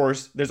there's a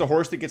horse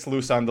that gets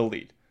loose on the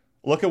lead.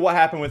 Look at what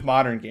happened with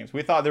Modern Games.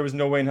 We thought there was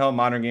no way in hell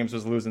Modern Games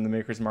was losing the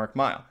Maker's Mark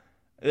Mile.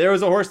 There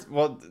was a horse,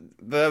 well,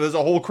 there was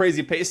a whole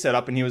crazy pace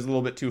setup, and he was a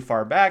little bit too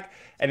far back,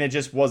 and it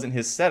just wasn't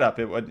his setup.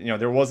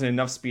 There wasn't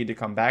enough speed to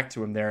come back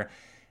to him there.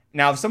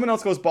 Now, if someone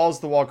else goes balls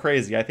to the wall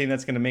crazy, I think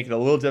that's going to make it a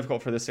little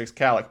difficult for the 6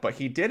 Calic, but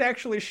he did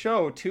actually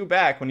show 2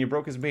 back when he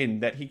broke his maiden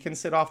that he can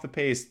sit off the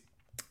pace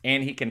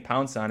and he can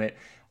pounce on it.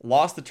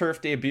 Lost the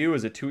turf debut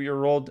as a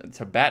 2-year-old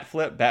to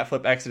Batflip.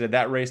 Batflip exited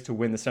that race to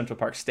win the Central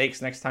Park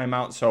Stakes next time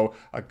out, so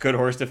a good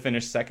horse to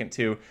finish second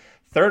too.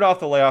 Third off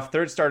the layoff,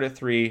 third start at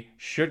 3,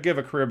 should give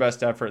a career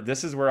best effort.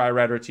 This is where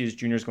Irad Ortiz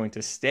Jr. is going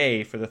to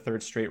stay for the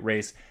 3rd straight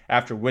race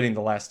after winning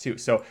the last 2.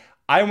 So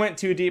I went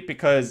too deep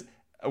because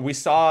we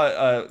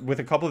saw with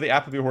a couple of the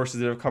Appleby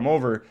horses that have come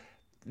over,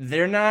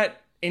 they're not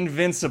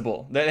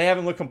invincible. They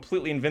haven't looked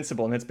completely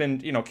invincible, and it's been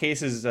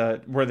cases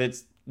where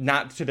it's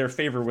not to their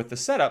favor with the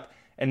setup.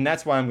 And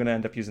that's why I'm going to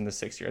end up using the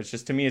 6 here. It's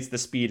just, to me, it's the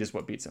speed is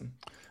what beats him.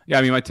 Yeah,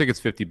 I mean, my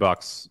ticket's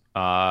 $50.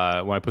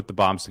 When I put the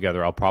bombs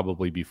together, I'll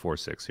probably be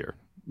 4-6 here.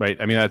 Right?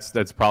 I mean,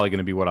 that's probably going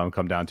to be what I'm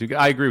come down to.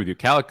 I agree with you.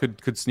 Calic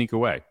could sneak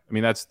away. I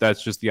mean, that's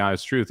just the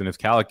honest truth. And if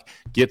Calic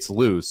gets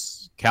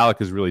loose,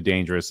 Calic is really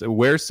dangerous.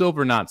 Where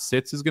Silver Knot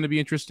sits is going to be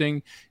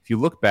interesting. If you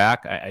look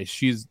back,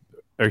 he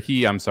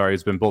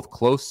has been both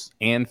close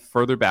and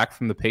further back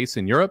from the pace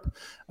in Europe.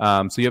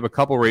 So you have a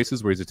couple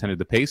races where he's attended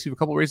the pace. You have a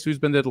couple races where he's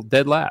been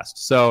dead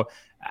last. So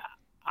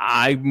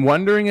I'm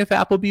wondering if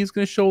Appleby is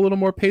going to show a little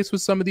more pace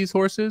with some of these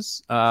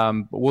horses.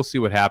 But we'll see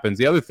what happens.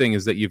 The other thing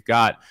is that you've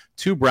got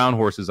 2 brown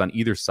horses on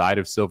either side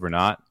of Silver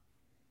Knot.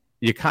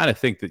 You kind of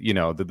think that,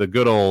 the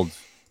good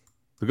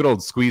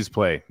old squeeze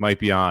play might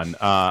be on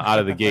out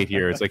of the gate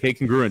here. It's like, hey,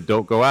 Congruent,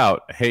 don't go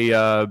out. Hey,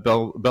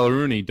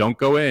 Bellaruni, don't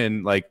go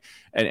in.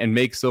 And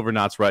make Silver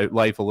Knot's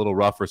life a little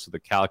rougher so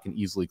that Calic can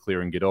easily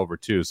clear and get over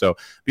too. So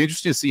be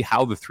interesting to see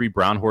how the 3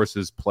 brown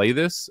horses play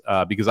this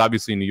because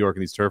obviously in New York in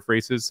these turf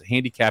races,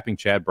 handicapping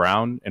Chad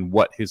Brown and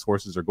what his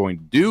horses are going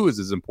to do is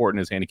as important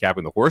as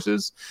handicapping the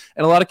horses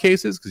in a lot of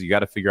cases because you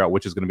got to figure out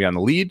which is going to be on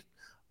the lead.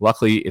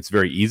 Luckily, it's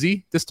very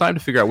easy this time to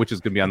figure out which is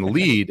going to be on the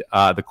lead.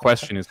 The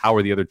question is, how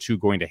are the other 2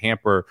 going to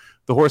hamper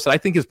the horse that I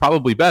think is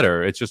probably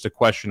better? It's just a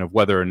question of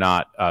whether or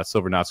not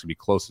Silver Knot's going to be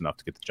close enough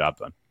to get the job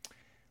done.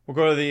 We'll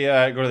go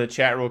to the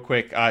chat real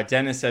quick.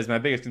 Dennis says, my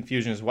biggest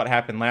confusion is what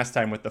happened last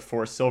time with the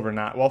 4 Silver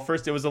Knot. Well,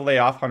 first, it was a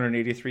layoff,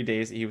 183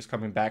 days that he was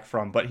coming back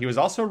from, but he was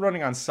also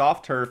running on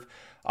soft turf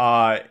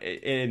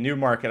in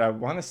Newmarket. I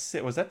want to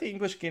say, was that the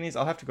English Guineas?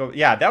 I'll have to go.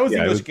 Yeah, that was the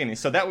English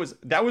Guineas. So that was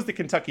the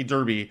Kentucky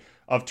Derby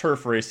of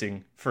turf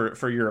racing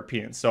for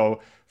Europeans. So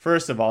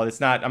first of all,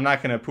 I'm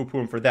not going to poo-poo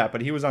him for that, but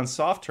he was on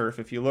soft turf.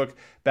 If you look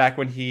back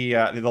when he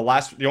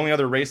the only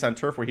other race on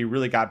turf where he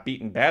really got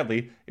beaten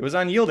badly, it was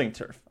on yielding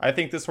turf. I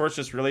think this horse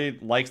just really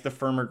likes the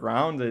firmer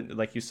ground,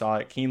 like you saw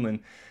at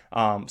Keeneland.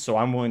 So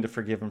I'm willing to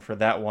forgive him for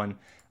that one.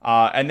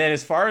 And then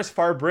as far as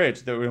Far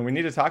Bridge, we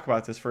need to talk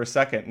about this for a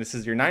second. This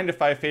is your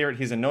 9-5 favorite.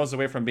 He's a nose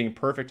away from being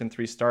perfect in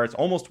 3 starts.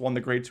 Almost won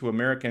the Grade 2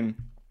 American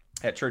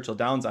at Churchill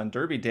Downs on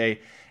Derby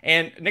Day.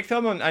 And Nick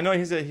Feldman, I know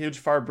he's a huge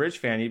Far Bridge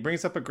fan. He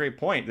brings up a great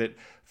point that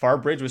Far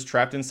Bridge was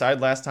trapped inside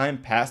last time,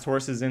 passed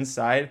horses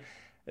inside.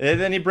 And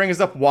then he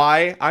brings up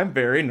why I'm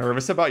very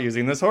nervous about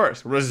using this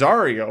horse.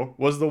 Rosario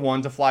was the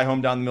one to fly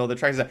home down the middle of the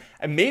tracks.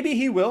 And maybe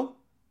he will.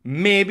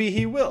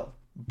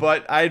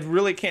 But I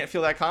really can't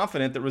feel that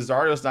confident that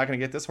Rosario's not going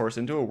to get this horse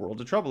into a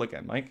world of trouble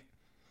again, Mike.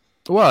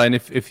 Well, and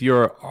if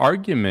your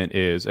argument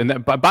is, and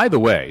that, by the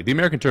way, the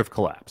American turf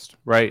collapsed,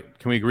 right?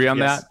 Can we agree on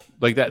that?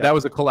 Like that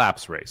was a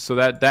collapse race. So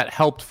that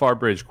helped Far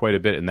Bridge quite a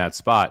bit in that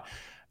spot.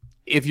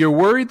 If you're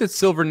worried that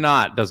Silver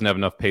Knot doesn't have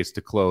enough pace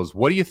to close,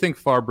 what do you think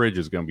Far Bridge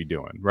is going to be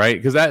doing, right?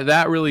 Because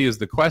that really is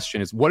the question,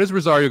 is what is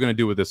Rosario going to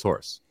do with this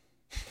horse?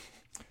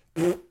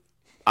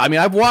 I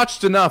mean, I've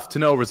watched enough to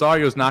know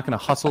Rosario's not going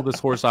to hustle this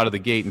horse out of the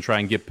gate and try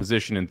and get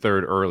position in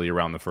third early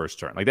around the first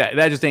turn. Like that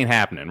just ain't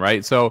happening,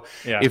 right? So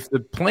if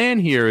the plan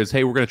here is,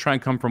 hey, we're going to try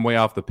and come from way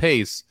off the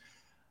pace,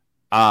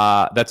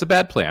 that's a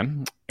bad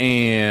plan.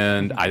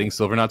 And I think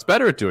Silver Knot's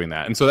better at doing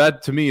that. And so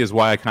that, to me, is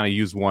why I kind of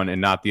use one and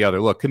not the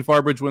other. Look, can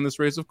Farbridge win this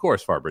race? Of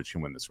course Farbridge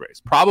can win this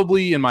race.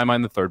 Probably, in my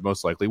mind, the 3rd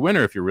most likely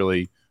winner if you're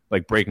really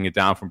like breaking it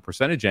down from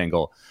percentage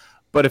angle.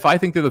 But if I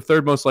think they're the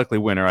 3rd most likely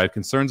winner, I have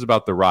concerns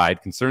about the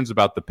ride, concerns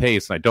about the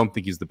pace, and I don't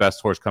think he's the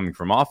best horse coming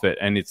from off it,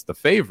 and it's the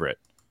favorite.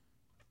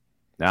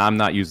 Now, I'm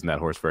not using that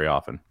horse very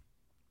often.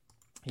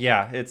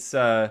 Yeah, it's...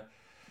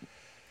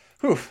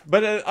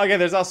 But again,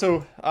 there's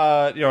also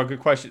a good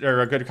question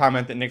or a good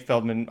comment that Nick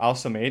Feldman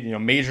also made.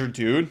 Major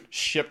Dude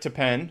shipped to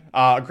Penn.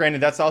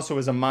 Granted, that's also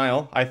as a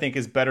mile. I think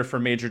is better for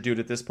Major Dude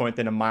at this point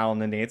than a mile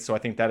and an eighth. So I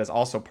think that is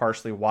also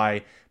partially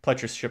why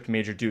Pletcher shipped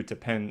Major Dude to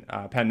Penn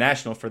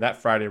National for that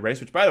Friday race.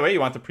 Which, by the way, you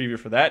want the preview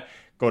for that?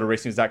 Go to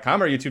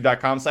racingdudes.com or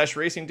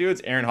youtube.com/racingdudes.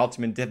 Aaron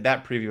Haltman did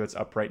that preview. It's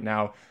up right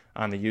now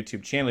on the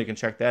YouTube channel. You can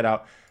check that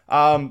out.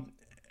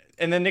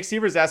 And then Nick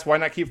Sievers asked, why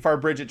not keep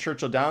Farbridge at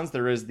Churchill Downs?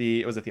 There is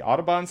the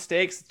Audubon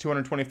Stakes,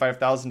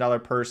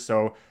 $225,000 purse,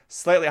 so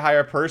slightly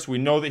higher purse. We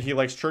know that he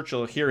likes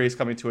Churchill. Here he's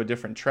coming to a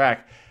different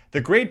track. The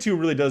grade 2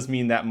 really does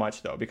mean that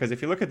much, though, because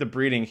if you look at the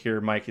breeding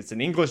here, Mike, it's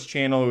an English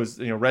Channel. It was,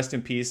 rest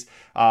in peace.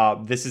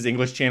 This is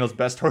English Channel's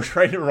best horse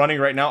running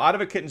right now out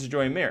of a Kitten's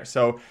Joy mare.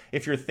 So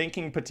if you're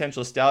thinking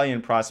potential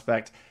stallion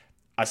prospect,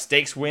 a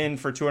stakes win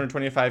for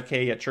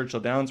 $225K at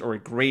Churchill Downs or a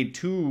grade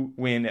 2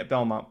 win at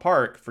Belmont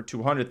Park for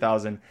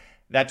 $200,000,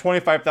 that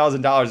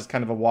 $25,000 is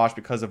kind of a wash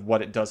because of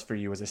what it does for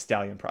you as a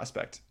stallion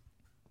prospect.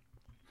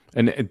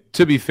 And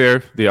to be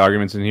fair, the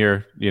arguments in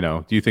here,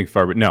 do you think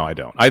Farbridge? No, I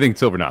don't. I think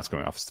Silver Knot's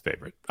going off as the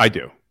favorite. I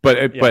do. But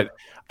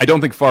I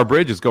don't think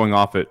Farbridge is going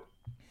off at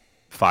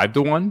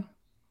 5-1,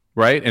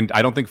 right? And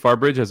I don't think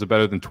Farbridge has a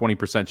better than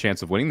 20%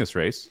 chance of winning this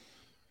race.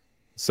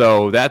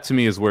 So that to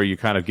me is where you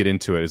kind of get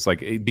into it. It's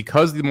like,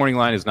 because the morning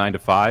line is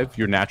 9-5,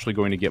 you're naturally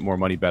going to get more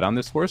money bet on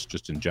this horse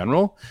just in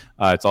general.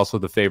 It's also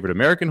the favorite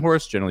American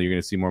horse. Generally, you're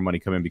going to see more money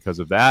come in because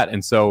of that.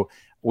 And so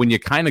when you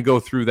kind of go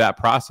through that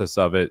process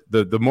of it,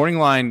 the morning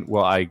line,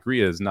 well, I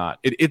agree, is not.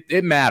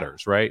 It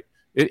matters, right?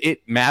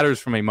 It matters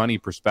from a money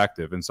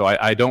perspective. And so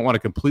I don't want to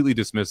completely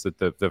dismiss that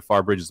the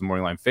Farbridge is the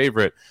morning line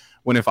favorite.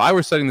 When if I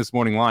were setting this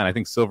morning line, I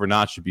think Silver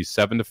Knot should be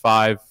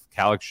 7-5,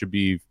 Calyx should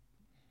be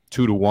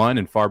 2-1,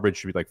 and Farbridge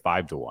should be like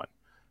 5-1.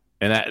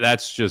 And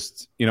that's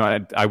just,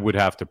 I would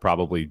have to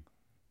probably,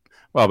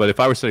 but if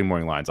I were setting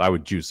morning lines, I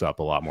would juice up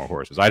a lot more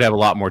horses. I'd have a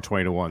lot more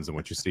 20-1s than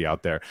what you see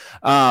out there.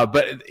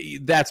 But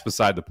that's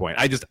beside the point.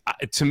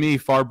 To me,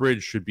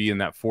 Farbridge should be in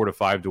that 4 to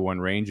 5-1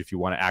 range if you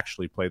want to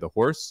actually play the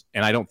horse.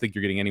 And I don't think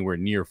you're getting anywhere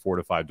near 4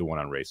 to 5-1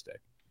 on race day.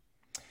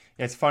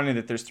 Yeah, it's funny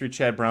that there's 3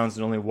 Chad Browns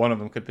and only one of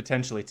them could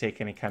potentially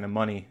take any kind of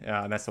money.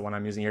 That's the one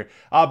I'm using here.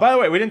 By the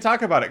way, we didn't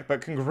talk about it,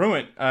 but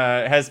Congruent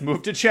has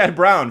moved to Chad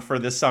Brown for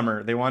this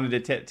summer. They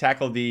wanted to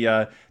tackle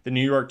the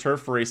New York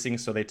turf racing,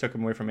 so they took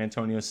him away from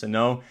Antonio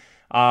Sano.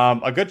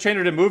 A good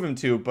trainer to move him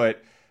to,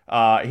 but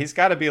he's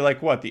got to be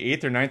like, what, the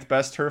 8th or 9th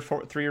best turf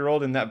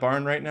 3-year-old in that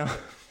barn right now?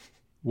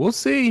 We'll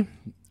see.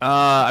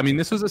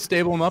 This was a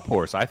stable him up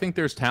horse. I think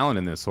there's talent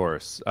in this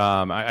horse.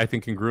 I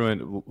think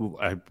Congruent,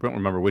 I don't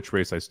remember which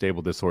race I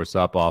stabled this horse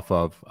up off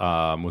of.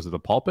 Was it the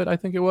Pulpit? I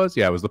think it was.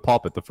 Yeah, it was the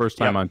Pulpit, the first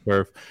time on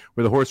turf,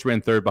 where the horse ran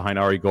third behind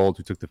Ari Gold,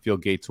 who took the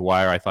field gate to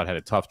wire. I thought had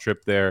a tough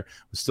trip there,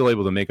 was still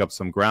able to make up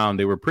some ground.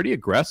 They were pretty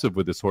aggressive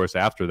with this horse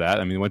after that.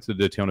 Went to the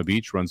Daytona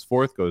Beach, runs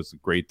fourth, goes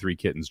grade 3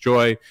 Kitten's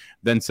Joy,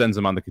 then sends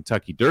him on the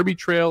Kentucky Derby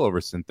Trail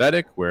over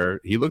Synthetic, where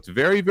he looked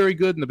very, very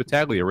good in the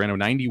Battaglia, ran a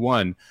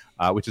 91,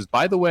 which is,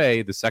 by the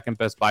way, the second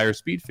best buyer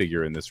speed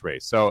figure in this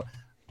race. So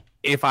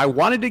if I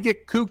wanted to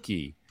get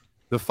kooky,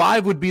 the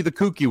 5 would be the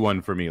kooky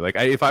one for me.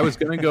 If I was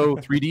going to go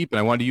 3 deep and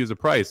I wanted to use a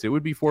price, it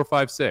would be 4,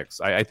 5,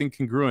 6. I think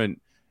Congruent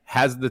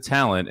has the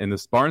talent, and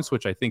this barn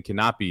switch I think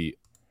cannot be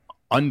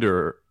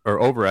under or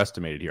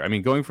overestimated here.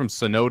 Going from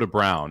Sano to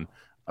Brown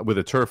with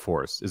a turf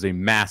horse is a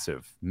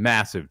massive,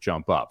 massive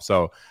jump up.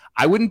 So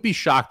I wouldn't be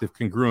shocked if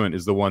Congruent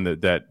is the one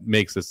that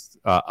makes this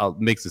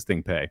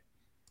thing pay.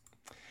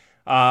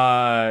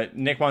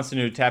 Nick wants to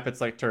know,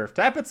 Tapits like turf.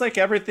 Tapits like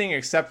everything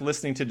except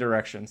listening to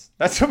directions.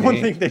 That's the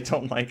one thing they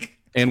don't like.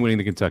 And winning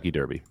the Kentucky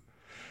Derby.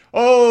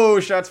 Oh,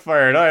 shots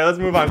fired. All right, let's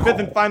move on. 5th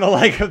and final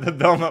leg of the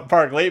Belmont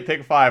Park Late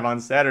Pick 5 on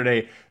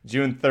Saturday,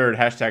 June 3rd.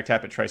 Hashtag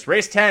Tapit Trice.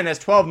 Race 10 has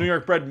 12 New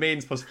York bred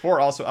maidens plus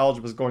 4 also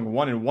eligible, going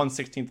 1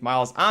 1/16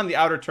 miles on the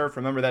outer turf.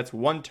 Remember, that's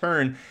one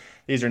turn.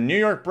 These are New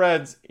York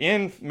breds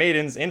in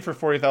maidens in for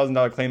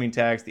 $40,000 claiming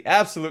tags. The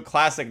absolute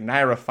classic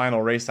Naira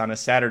final race on a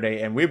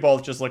Saturday. And we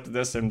both just looked at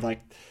this and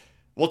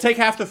we'll take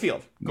half the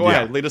field. Go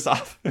ahead, lead us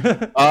off.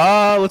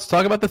 Let's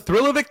talk about the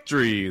Thrill of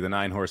Victory. The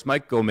 9-horse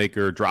Mike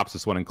Goldmaker drops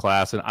this one in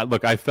class. And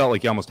I felt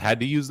like you almost had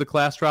to use the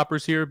class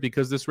droppers here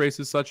because this race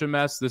is such a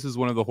mess. This is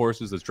one of the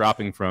horses that's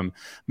dropping from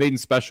maiden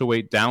special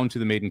weight down to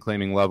the maiden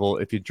claiming level.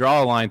 If you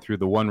draw a line through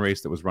the one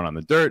race that was run on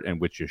the dirt, and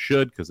which you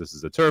should because this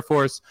is a turf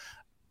horse,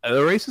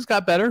 the races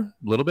got better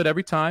a little bit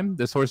every time.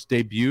 This horse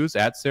debuts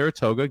at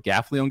Saratoga.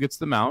 Gaffleon gets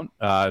the mount.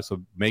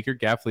 So Maker,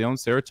 Gaffleon,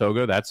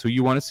 Saratoga. That's who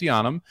you want to see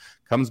on him.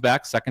 Comes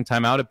back second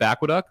time out at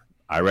Backwaduck.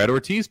 Irad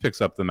Ortiz picks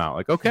up the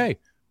mount. Okay,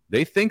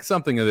 they think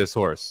something of this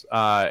horse.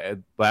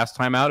 Last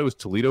time out, it was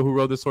Toledo who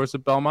rode this horse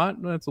at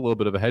Belmont. That's a little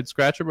bit of a head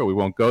scratcher, but we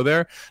won't go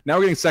there. Now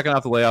we're getting second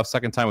off the layoff,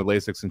 second time with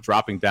Lasix, and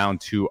dropping down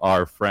to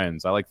our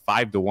friends. I like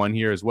 5-1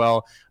 here as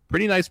well.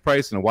 Pretty nice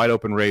price in a wide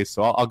open race.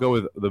 So I'll go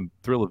with the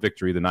Thrill of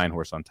Victory, the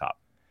 9-horse on top.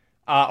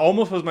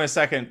 Almost was my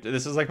second.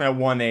 This is like my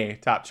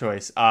 1A top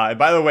choice.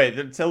 By the way,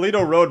 the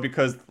Toledo rode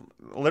because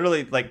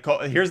literally,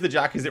 here's the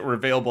jockeys that were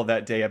available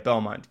that day at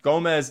Belmont: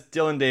 Gomez,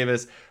 Dylan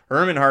Davis,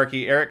 Herman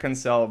Harkey, Eric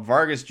Cancel,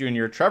 Vargas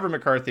Jr., Trevor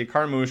McCarthy,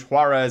 Carmouche,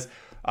 Juarez,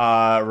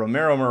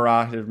 Romero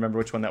Murat, I don't remember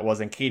which one that was,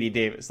 and Katie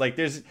Davis.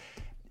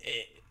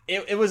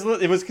 It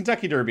was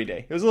Kentucky Derby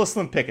day. It was a little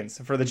slim pickings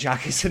for the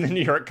jockeys in the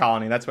New York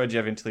colony. That's why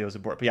Jeff Antilio was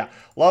aboard. But yeah,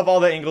 love all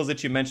the angles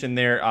that you mentioned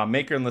there.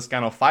 Maker and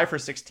Lizcano 5 for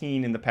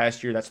 16 in the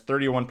past year. That's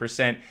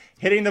 31%.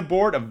 Hitting the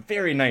board a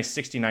very nice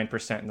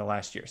 69% in the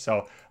last year.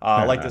 So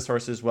I like this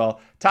horse as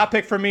well. Top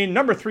pick for me,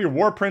 number 3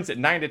 War Prince at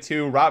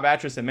 9-2. Rob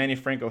Atras and Manny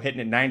Franco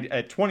hitting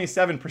at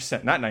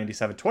 27%, not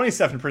 97,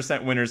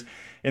 27% winners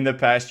in the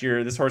past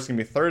year. This horse is going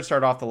to be third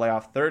start off the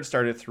layoff, third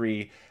start at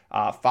 3.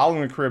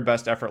 Following a career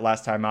best effort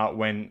last time out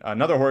when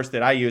another horse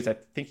that I used, I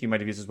think you might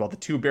have used as well, the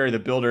 2 Barry the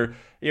Builder,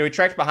 he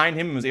tracked behind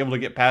him and was able to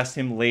get past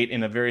him late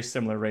in a very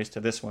similar race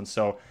to this one.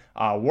 So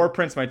War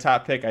Prince, my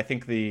top pick. I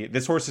think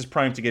this horse is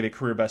primed to give a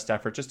career best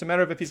effort. Just a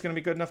matter of if he's going to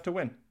be good enough to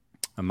win.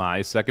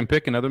 My second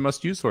pick, another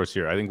must-use horse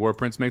here. I think War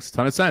Prince makes a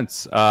ton of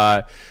sense.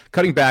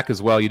 Cutting back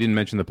as well, you didn't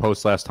mention the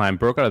post last time.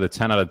 Broke out of the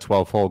 10 out of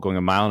 12 hole, going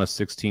a mile and a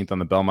 16th on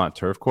the Belmont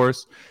turf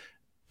course.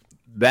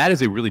 That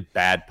is a really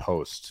bad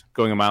post,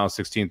 going a mile and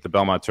 16th the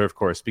Belmont turf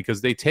course,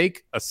 because they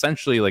take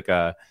essentially like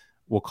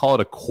we'll call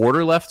it a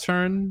quarter left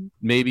turn,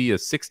 maybe a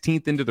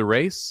 16th into the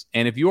race.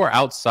 And if you are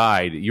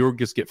outside, you'll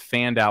just get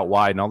fanned out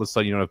wide and all of a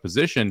sudden you don't have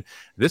position.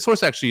 This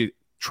horse actually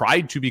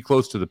tried to be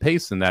close to the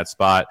pace in that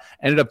spot,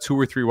 ended up 2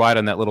 or 3 wide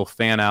on that little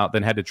fan out,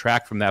 then had to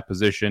track from that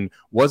position.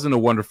 Wasn't a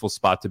wonderful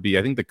spot to be.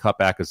 I think the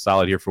cutback is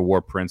solid here for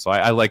War Prince, so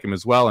I like him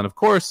as well. And of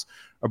course,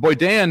 our boy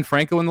Dan,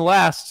 Franco in the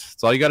last.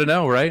 That's all you got to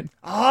know, right?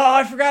 Oh,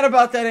 I forgot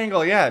about that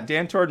angle. Yeah,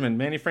 Dan Tordman,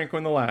 Manny Franco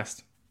in the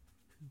last.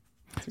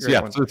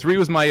 So 3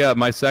 was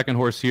my second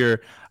horse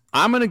here.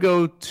 I'm going to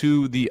go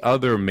to the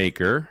other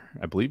maker.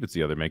 I believe it's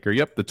the other maker.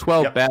 Yep, the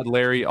 12, yep. Bad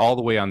Larry, all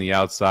the way on the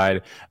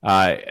outside.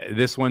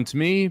 This one, to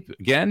me,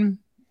 again,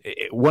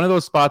 one of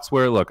those spots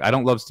where, look, I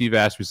don't love Steve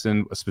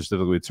Asmussen,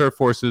 specifically with turf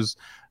horses.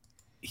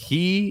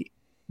 He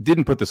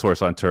didn't put this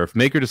horse on turf.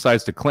 Maker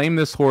decides to claim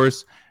this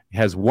horse.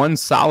 Has one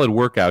solid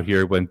workout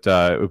here.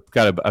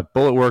 Got a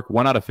bullet work,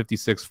 1 out of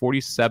 56,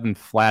 47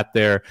 flat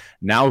there.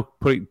 Now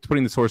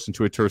putting this horse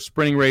into a turf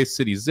sprinting race,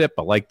 City Zip.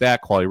 I like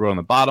that. Quality Road on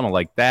the bottom. I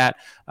like that.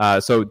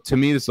 So to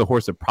me, this is a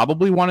horse that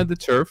probably wanted the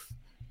turf.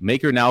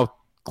 Maker now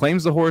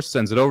claims the horse,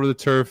 sends it over to the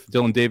turf.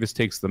 Dylan Davis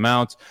takes the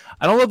mount.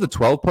 I don't love the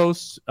 12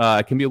 post.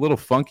 It can be a little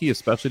funky,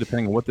 especially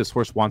depending on what this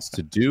horse wants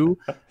to do.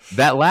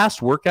 That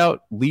last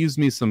workout leaves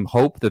me some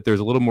hope that there's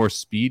a little more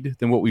speed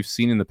than what we've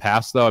seen in the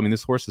past, though. I mean,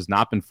 this horse has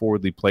not been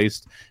forwardly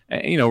placed. Ran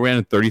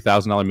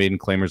 $30,000 maiden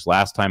claimers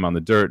last time on the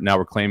dirt. Now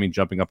we're claiming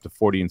jumping up to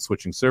 40 and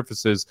switching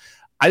surfaces.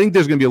 I think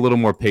there's going to be a little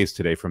more pace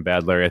today from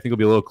Bad Larry. I think it'll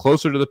be a little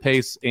closer to the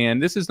pace,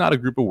 and this is not a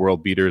group of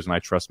world beaters, and I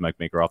trust Mike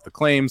Maker off the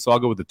claim, so I'll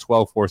go with the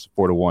 12 horse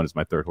 4-1 as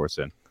my third horse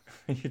in.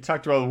 You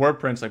talked about the War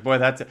Prince, like, boy,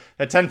 that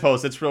 10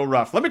 post, it's real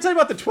rough. Let me tell you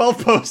about the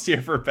 12 post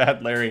here for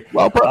Bad Larry.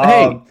 Well,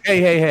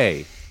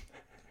 hey.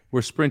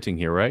 We're sprinting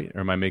here, right?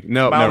 Or am I making...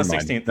 No, never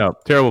mind. 16th. No,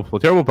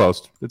 terrible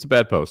post. It's a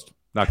bad post.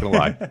 Not going to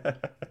lie.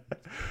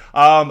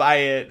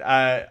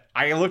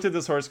 I looked at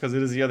this horse because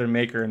it is the other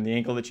maker, and the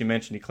angle that you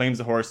mentioned, he claims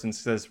the horse and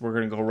says, we're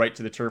going to go right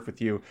to the turf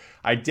with you.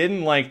 I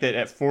didn't like that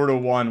at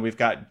 4-1, we've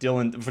got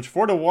Dylan, which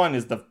 4-1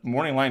 is the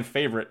morning line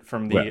favorite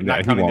from the,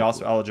 not counting the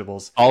also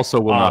eligibles. Also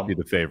will not be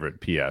the favorite,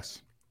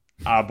 P.S.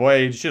 Boy,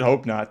 you should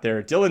hope not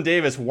there. Dylan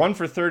Davis, 1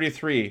 for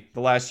 33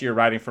 the last year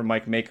riding for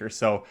Mike Maker.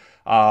 So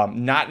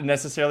not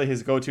necessarily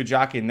his go-to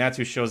jockey, and that's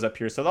who shows up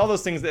here. So all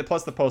those things,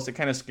 plus the post, it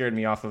kind of scared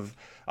me off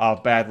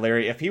of Bad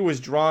Larry. If he was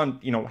drawn,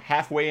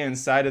 halfway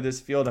inside of this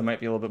field, I might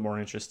be a little bit more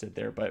interested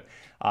there, but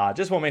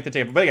just won't make the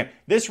table. But again,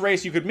 this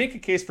race, you could make a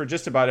case for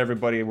just about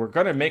everybody. We're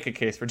going to make a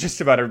case for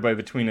just about everybody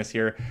between us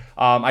here.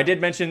 I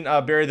did mention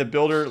Barry the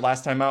Builder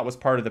last time out was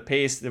part of the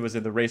pace. It was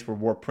in the race where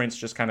War Prince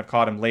just kind of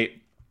caught him late.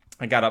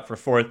 I got up for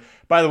 4th.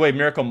 By the way,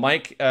 Miracle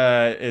Mike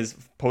is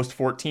post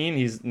 14.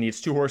 He needs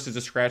 2 horses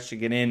to scratch to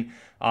get in,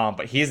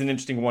 but he's an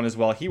interesting one as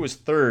well. He was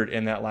 3rd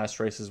in that last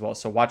race as well,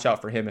 so watch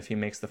out for him if he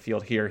makes the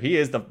field here. He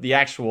is the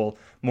actual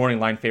morning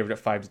line favorite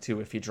at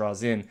 5-2 if he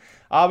draws in.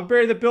 But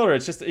Barry the Builder,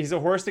 he's a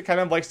horse that kind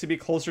of likes to be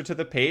closer to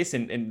the pace,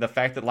 and the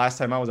fact that last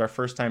time out was our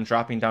first time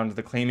dropping down to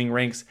the claiming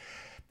ranks,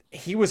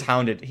 he was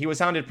hounded. He was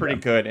hounded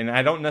pretty good, and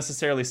I don't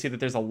necessarily see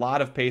that there's a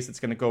lot of pace that's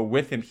going to go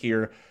with him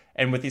here.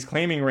 And with these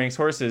claiming ranks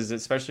horses,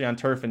 especially on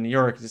turf in New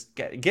York, just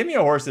give me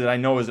a horse that I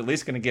know is at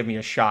least going to give me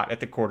a shot at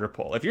the quarter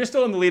pole. If you're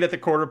still in the lead at the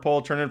quarter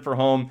pole, turning for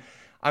home,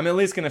 I'm at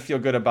least going to feel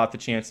good about the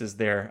chances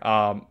there.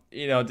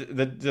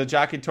 The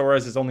jockey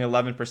Torres is only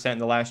 11% in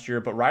the last year,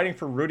 but riding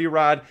for Rudy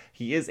Rod,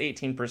 he is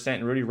 18%,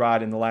 and Rudy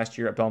Rod in the last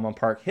year at Belmont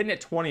Park, hitting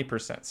at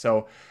 20%.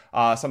 So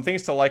some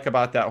things to like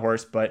about that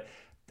horse, but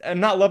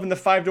I'm not loving the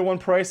 5-1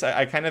 price.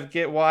 I kind of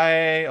get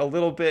why a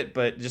little bit,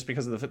 but just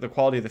because of the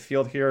quality of the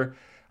field here,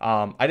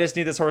 I just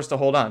need this horse to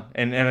hold on.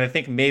 And I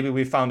think maybe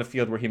we found a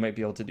field where he might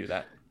be able to do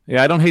that.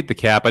 Yeah, I don't hate the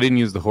cap. I didn't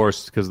use the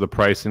horse because of the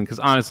pricing. Because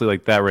honestly,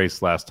 like that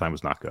race last time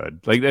was not good.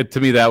 Like to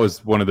me, that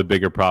was one of the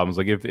bigger problems.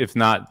 Like if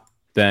not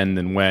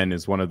then when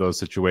is one of those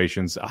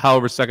situations.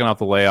 However, second off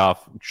the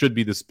layoff should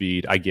be the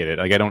speed. I get it.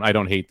 Like I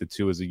don't hate the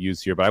 2 as a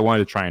use here, but I wanted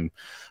to try and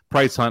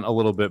price hunt a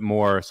little bit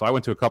more. So I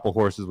went to a couple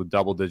horses with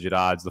double-digit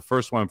odds. The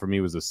first one for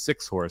me was a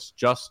 6-horse,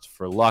 Just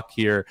for Luck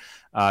here.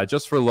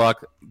 Just for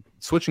Luck,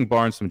 switching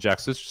barns from Jack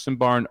Sisterson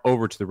barn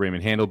over to the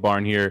Raymond Handel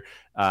barn here.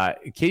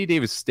 Katie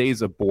Davis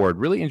stays aboard.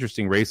 Really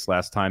interesting race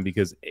last time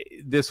because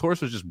this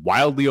horse was just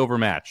wildly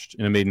overmatched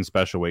in a maiden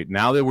special weight.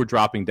 Now that we're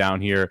dropping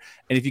down here,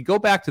 and if you go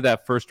back to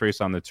that first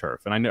race on the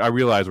turf, and I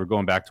realize we're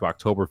going back to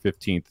October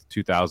 15th,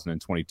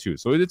 2022,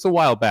 so it's a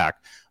while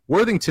back.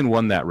 Worthington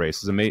won that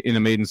race in a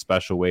maiden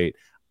special weight.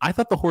 I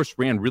thought the horse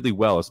ran really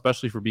well,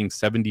 especially for being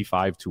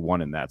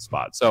 75-1 in that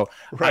spot. So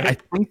right. I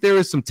think there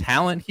is some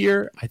talent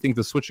here. I think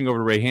the switching over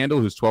to Ray Handel,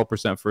 who's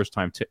 12%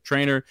 first-time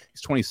trainer,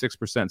 he's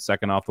 26%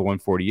 second off the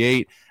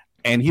 148,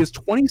 and he is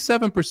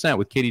 27%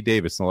 with Katie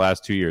Davis in the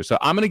last 2 years. So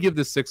I'm going to give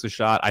this 6 a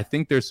shot. I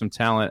think there's some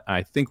talent.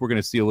 I think we're going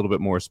to see a little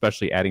bit more,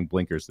 especially adding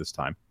blinkers this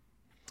time.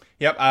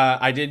 Yep,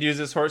 I did use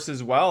this horse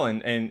as well.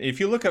 And if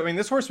you look at,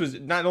 this horse was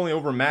not only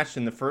overmatched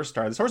in the first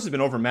start, this horse has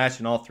been overmatched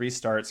in all 3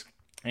 starts.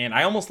 And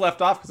I almost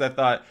left off because I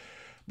thought,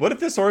 what if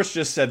this horse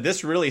just said,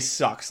 this really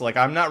sucks? Like,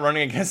 I'm not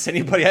running against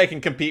anybody I can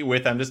compete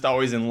with. I'm just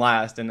always in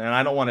last, and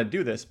I don't want to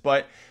do this.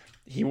 But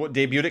he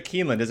debuted at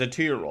Keeneland as a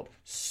 2-year-old.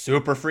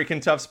 Super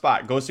freaking tough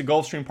spot. Goes to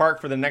Gulfstream Park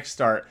for the next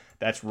start.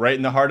 That's right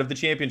in the heart of the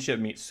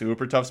championship meet.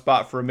 Super tough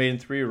spot for a maiden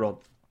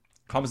 3-year-old.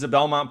 Comes to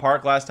Belmont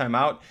Park last time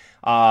out.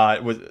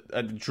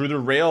 Drew the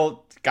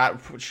rail,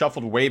 got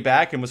shuffled way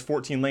back and was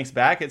 14 lengths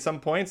back at some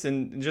points,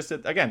 and just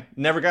again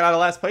never got out of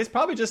last place.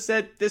 Probably just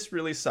said this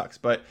really sucks.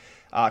 But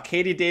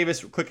Katie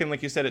Davis clicking,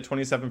 like you said, at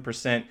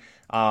 27%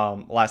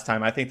 last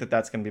time. I think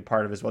that's going to be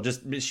part of it as well.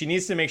 Just she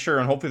needs to make sure,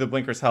 and hopefully the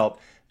blinkers help.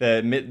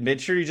 That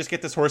make sure you just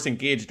get this horse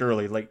engaged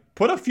early. Like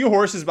put a few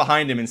horses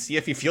behind him and see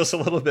if he feels a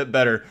little bit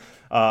better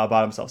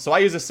about himself. So I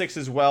use a 6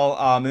 as well.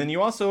 And then you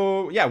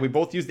also, we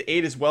both use the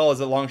 8 as well as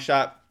a long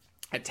shot.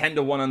 At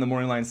 10-1 on the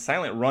morning line,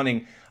 Silent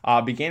Running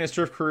began his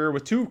turf career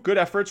with 2 good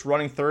efforts,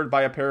 running third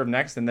by a pair of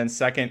necks and then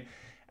second.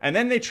 And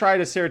then they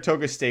tried a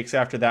Saratoga Stakes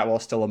after that while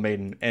still a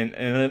maiden.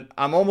 And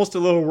I'm almost a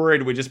little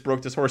worried we just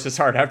broke this horse's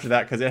heart after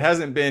that because it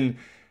hasn't been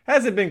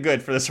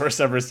good for this horse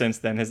ever since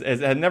then. It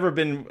had never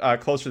been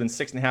closer than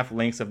 6.5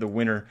 lengths of the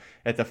winner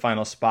at the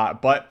final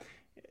spot. But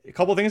a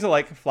couple things I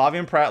like.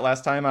 Flavian Pratt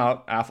last time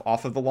out,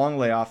 off of the long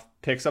layoff,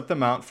 picks up the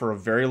mount for a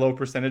very low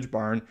percentage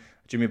barn.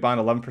 Jimmy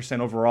Bond, 11%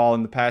 overall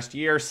in the past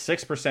year,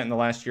 6% in the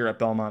last year at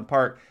Belmont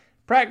Park.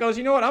 Pratt goes,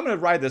 you know what, I'm going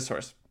to ride this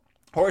horse.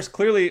 Horse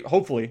clearly,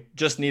 hopefully,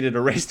 just needed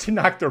a race to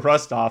knock the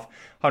rust off,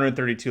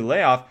 132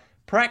 layoff.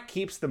 Pratt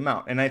keeps the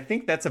mount, and I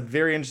think that's a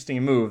very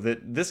interesting move,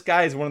 that this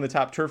guy is one of the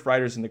top turf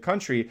riders in the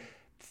country.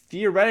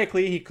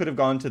 Theoretically, he could have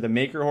gone to the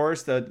Maker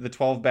horse, the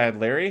 12 Bad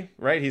Larry,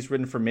 right? He's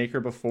ridden for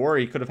Maker before.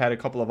 He could have had a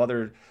couple of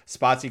other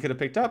spots he could have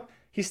picked up.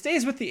 He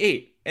stays with the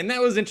 8, and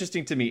that was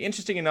interesting to me.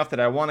 Interesting enough that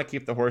I want to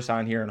keep the horse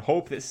on here and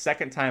hope that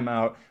second time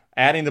out,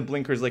 adding the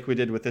blinkers like we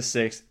did with the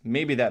 6,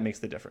 maybe that makes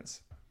the difference.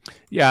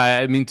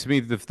 Yeah, to me,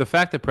 the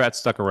fact that Pratt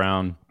stuck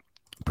around,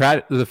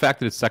 the fact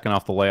that it's second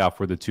off the layoff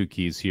were the 2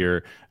 keys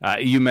here.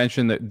 You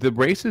mentioned that the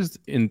races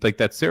in like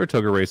that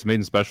Saratoga race,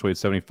 maiden special weight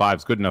 75,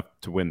 is good enough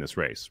to win this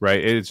race,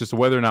 right? It's just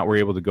whether or not we're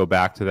able to go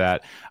back to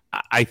that.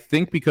 I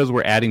think because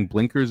we're adding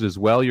blinkers as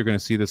well, you're going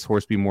to see this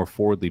horse be more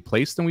forwardly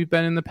placed than we've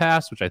been in the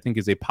past, which I think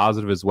is a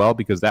positive as well,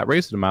 because that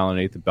race at 1.8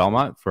 miles at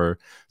Belmont for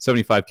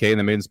 75K in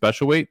the maiden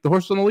special weight, the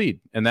horse was on the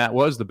lead, and that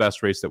was the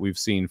best race that we've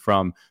seen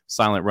from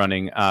Silent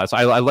Running. So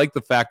I like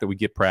the fact that we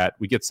get Pratt,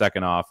 we get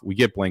second off, we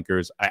get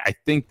blinkers. I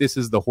think this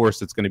is the horse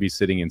that's going to be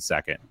sitting in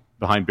second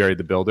behind Barry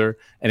the Builder.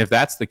 And if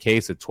that's the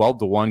case at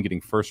 12-1 getting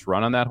first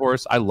run on that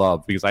horse, I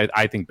love, because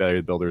I think Barry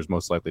the Builder is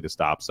most likely to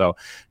stop. So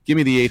give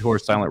me the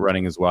 8-horse Silent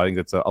Running as well. I think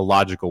that's a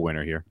logical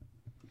winner here.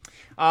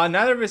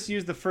 Neither of us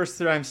used the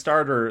first-time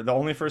starter, the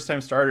only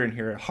first-time starter in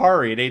here.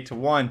 Hari at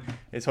 8-1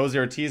 is Jose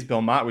Ortiz.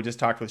 Bill Mott, we just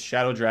talked with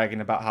Shadow Dragon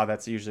about how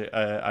that's usually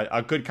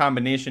a good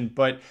combination,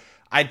 but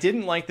I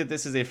didn't like that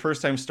this is a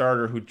first-time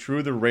starter who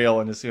drew the rail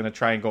and is going to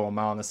try and go a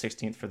mile on the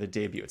 16th for the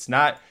debut. It's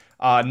not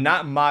Mott's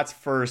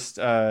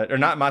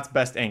not Mott's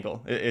best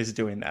angle is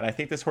doing that. I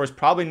think this horse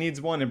probably needs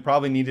one and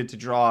probably needed to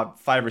draw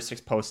 5 or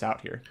 6 posts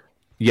out here.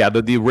 Yeah,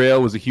 the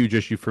rail was a huge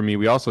issue for me.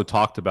 We also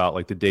talked about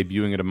like the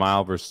debuting at a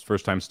mile versus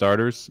first-time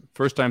starters.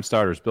 First-time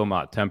starters, Bill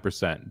Mott,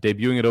 10%.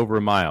 Debuting at over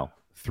a mile,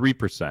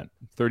 3%,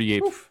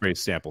 38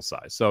 race sample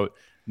size. So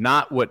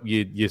not what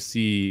you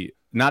see,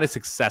 not a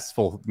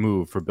successful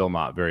move for Bill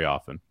Mott very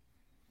often.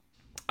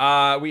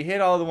 We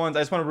hit all the ones. I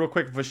just want to real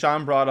quick,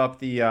 Vashon brought up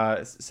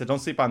the, so don't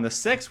sleep on the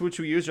 6, which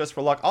we use just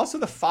for luck. Also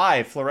the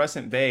 5,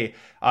 Fluorescent Bay,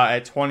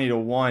 at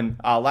 20-1.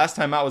 Last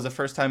time out was the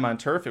first time on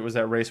turf. It was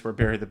that race where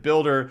Barry the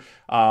Builder,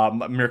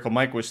 Miracle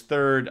Mike was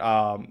third,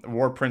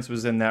 War Prince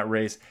was in that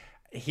race.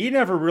 He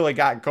never really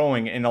got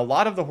going, and a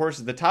lot of the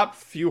horses, the top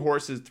few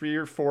horses,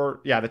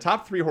 the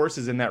top 3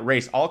 horses in that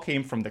race all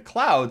came from the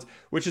clouds,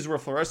 which is where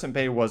Fluorescent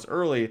Bay was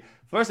early.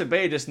 Fluorescent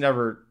Bay just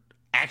never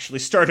actually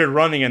started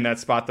running in that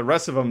spot. The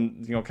rest of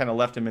them, kind of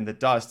left him in the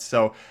dust.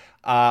 So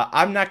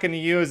I'm not going to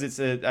use,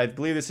 I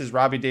believe this is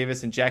Robbie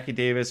Davis and Jackie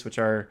Davis, which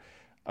are,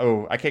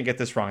 I can't get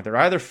this wrong. They're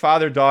either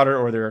father-daughter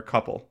or they're a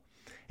couple.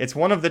 It's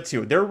one of the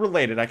two. They're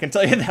related, I can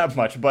tell you that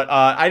much. But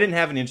I didn't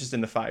have any interest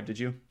in the 5. Did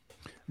you?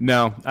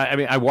 No, I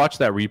mean, I watched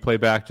that replay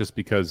back just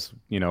because,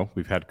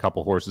 we've had a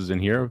couple horses in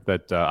here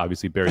that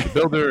obviously buried the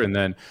builder and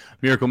then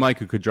Miracle Mike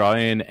who could draw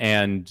in.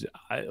 And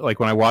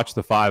when I watched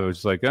the 5, I was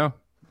just like, oh,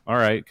 all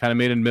right. Kind of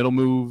made a middle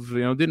move,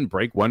 didn't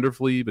break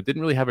wonderfully, but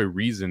didn't really have a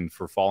reason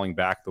for falling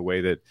back the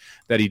way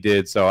that he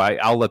did. So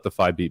I'll let the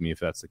 5 beat me if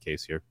that's the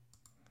case here.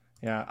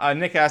 Yeah.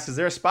 Nick asks, is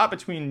there a spot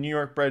between New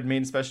York bred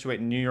maiden special weight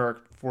and New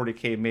York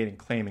 40K maiden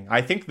claiming? I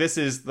think this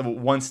is the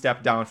one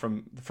step down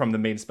from the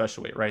maiden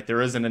special weight, right?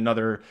 There isn't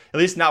another, at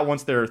least not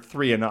once they're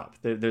 3 and up.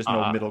 There's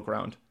no middle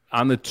ground.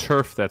 On the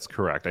turf, that's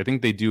correct. I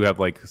think they do have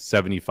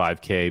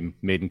 75K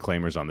maiden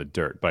claimers on the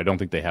dirt, but I don't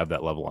think they have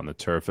that level on the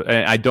turf.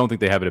 And I don't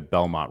think they have it at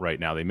Belmont right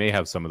now. They may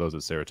have some of those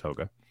at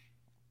Saratoga.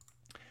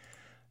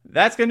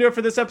 That's going to do it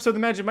for this episode of the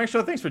Magic Mike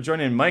Show. Thanks for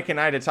joining Mike and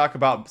I to talk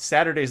about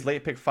Saturday's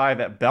Late Pick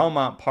 5 at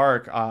Belmont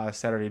Park,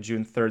 Saturday,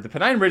 June 3rd. The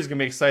Pennine Bridge is going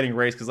to be an exciting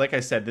race because, like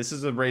I said, this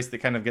is a race that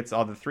kind of gets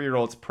all the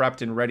 3-year-olds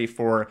prepped and ready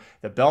for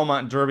the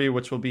Belmont Derby,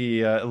 which will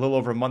be a little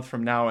over a month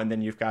from now. And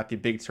then you've got the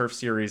big turf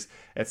series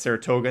at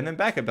Saratoga and then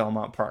back at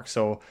Belmont Park.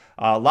 So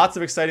lots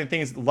of exciting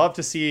things. Love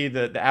to see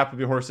the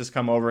Appleby horses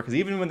come over because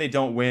even when they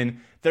don't win,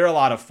 they're a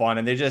lot of fun,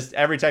 and they just,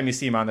 every time you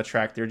see them on the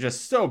track, they're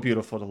just so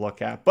beautiful to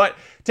look at. But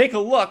take a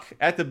look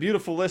at the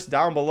beautiful list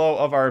down below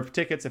of our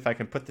tickets. If I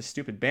can put the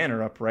stupid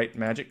banner up right,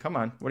 Magic. Come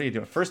on. What are you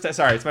doing?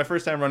 Sorry, it's my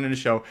first time running the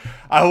show.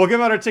 We'll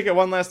give out our ticket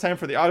one last time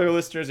for the audio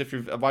listeners. If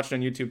you're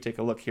watching on YouTube, take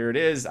a look. Here it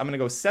is. I'm going to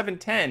go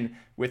 7-10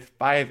 with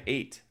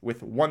 5-8, with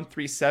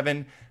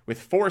 1-3-7,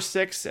 with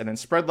 4-6, and then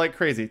spread like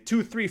crazy.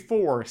 2-3-4,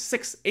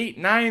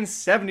 6-8-9,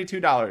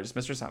 $72.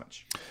 Mr.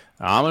 Samich.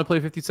 I'm going to play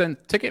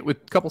 50-cent ticket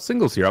with a couple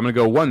singles here. I'm going to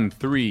go 1,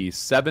 3,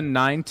 7,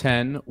 9,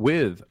 10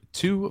 with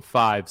 2,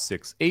 5,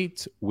 6,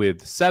 8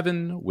 with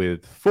 7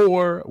 with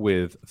 4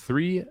 with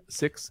 3,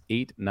 6,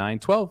 8, 9,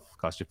 12.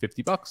 Cost you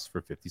 $50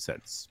 for 50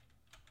 cents.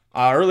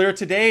 Earlier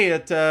today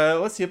at,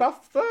 just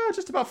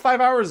about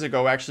 5 hours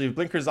ago, actually,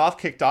 Blinkers Off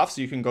kicked off,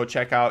 so you can go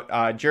check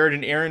out Jared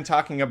and Aaron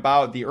talking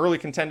about the early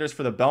contenders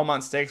for the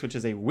Belmont Stakes, which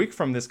is a week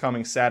from this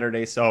coming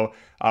Saturday. So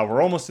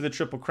we're almost to the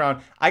Triple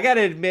Crown. I got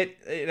to admit,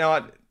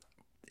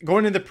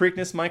 going into the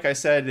Preakness, Mike, I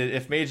said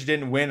if Mage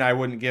didn't win, I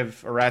wouldn't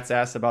give a rat's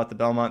ass about the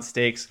Belmont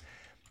Stakes.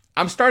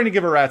 I'm starting to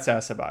give a rat's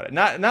ass about it.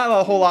 Not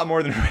a whole lot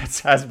more than a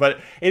rat's ass, but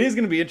it is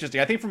going to be interesting.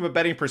 I think from a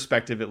betting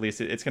perspective, at least,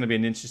 it's going to be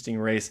an interesting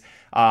race.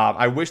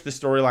 I wish the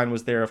storyline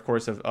was there, of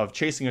course, of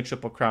chasing a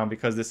Triple Crown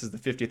because this is the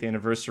 50th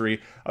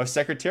anniversary of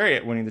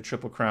Secretariat winning the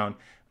Triple Crown.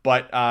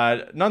 But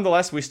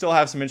nonetheless, we still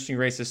have some interesting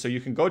races, so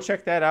you can go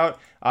check that out.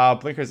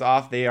 Blinkers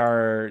Off,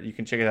 you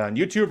can check it out on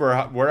YouTube or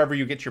wherever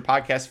you get your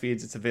podcast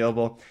feeds. It's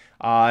available.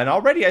 And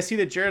already I see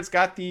that Jared's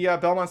got the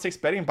Belmont Stakes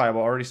Betting Bible,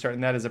 already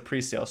starting that as a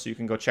pre-sale, so you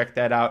can go check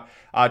that out.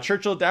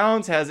 Churchill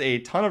Downs has a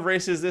ton of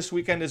races this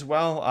weekend as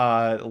well.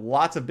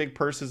 Lots of big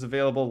purses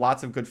available,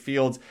 lots of good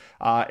fields.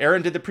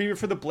 Aaron did the preview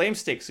for the Blame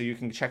Stakes, so you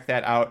can check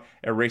that out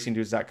at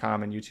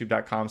racingdudes.com and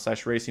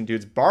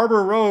youtube.com/racingdudes.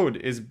 Barber Road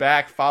is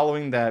back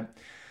following that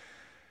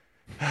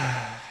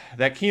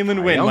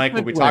Keeneland win, Mike,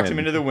 but we talked him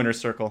into the winner's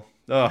circle.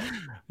 Ugh.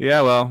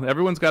 Yeah, well,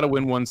 everyone's got to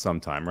win one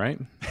sometime, right?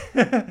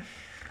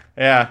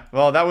 Yeah,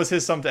 well, that was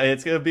his sometime.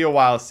 It's going to be a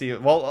while to see.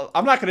 Well,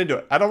 I'm not going to do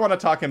it. I don't want to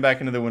talk him back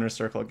into the winner's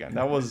circle again.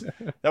 That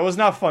was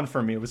not fun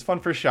for me. It was fun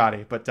for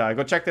Shoddy. But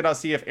go check that out.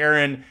 See if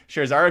Aaron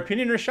shares our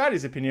opinion or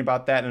Shoddy's opinion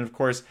about that. And, of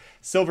course,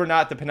 Silver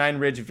Knot, the Pennine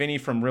Ridge, Vinny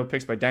from Real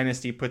Picks by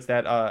Dynasty did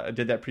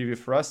that preview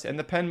for us, and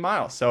the Penn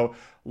Mile. So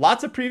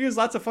lots of previews,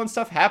 lots of fun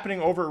stuff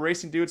happening over at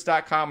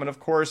racingdudes.com. And, of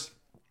course,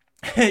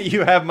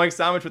 you have Mike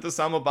Samich with the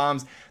Samo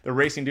Bombs, the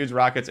Racing Dudes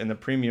Rockets, and the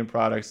premium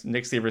products.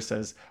 Nick Seaver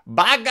says,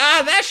 by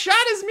God, that shot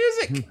is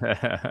music.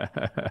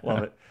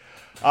 Love it.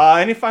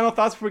 Any final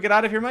thoughts before we get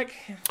out of here, Mike?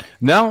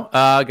 No.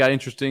 Got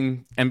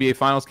interesting NBA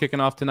Finals kicking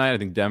off tonight. I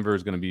think Denver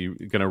is going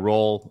to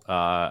roll.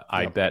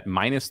 I bet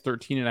minus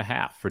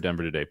 13.5 for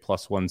Denver today,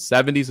 plus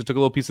 170. So took a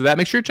little piece of that.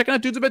 Make sure you're checking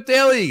out Dudes Bet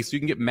Daily so you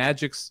can get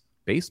Magic's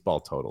baseball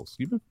totals.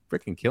 You've been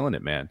freaking killing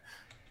it, man.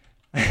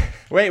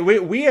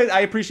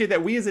 I appreciate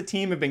that. We as a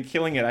team have been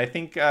killing it. I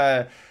think,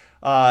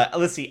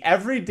 let's see,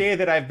 every day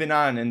that I've been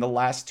on in the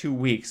last 2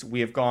 weeks,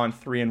 we have gone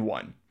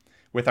 3-1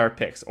 with our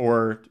picks.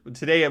 Or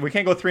today, we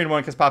can't go 3-1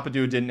 because Papa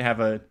Dude didn't have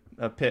a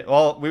pick.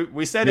 Well,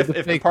 we said if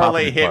the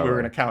parlay hit, we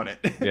were going to count it.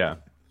 Yeah.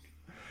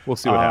 We'll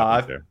see what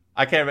happens there.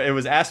 I can't remember. It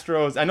was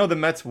Astros. I know the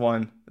Mets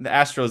won. The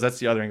Astros, that's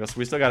the other angle. So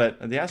we still got it.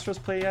 Did the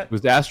Astros play yet? It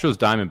was the Astros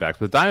Diamondbacks.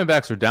 But the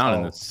Diamondbacks are down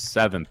in the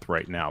 7th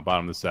right now,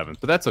 bottom of the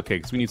 7th. But that's okay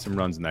because we need some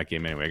runs in that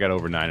game anyway. I got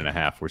over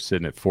 9.5. We're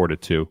sitting at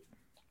 4-2.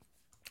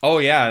 Oh,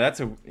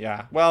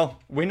 yeah. Well,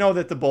 we know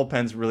that the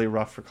bullpen's really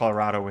rough for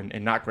Colorado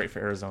and not great for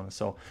Arizona.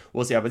 So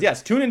we'll see. But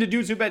yes, tune into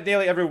Dudes Who Bet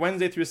Daily every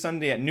Wednesday through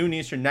Sunday at noon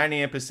Eastern, 9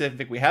 a.m.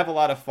 Pacific. We have a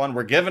lot of fun.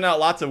 We're giving out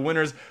lots of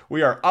winners.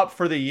 We are up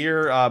for the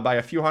year by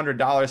a few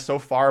 $100s so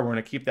far. We're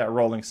going to keep that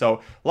rolling.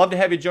 So love to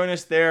have you join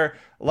us there.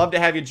 Love to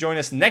have you join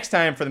us next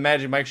time for the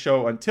Magic Mike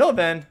Show. Until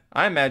then,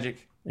 I'm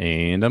Magic.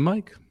 And I'm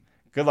Mike.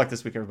 Good luck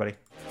this week, everybody.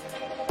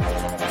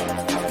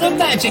 The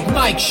Magic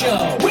Mike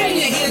Show, where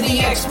you hear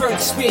the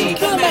experts speak.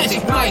 The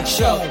Magic Mike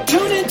Show.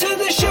 Tune into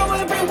the show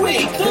every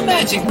week. The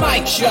Magic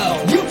Mike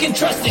Show. You can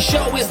trust the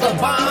show is the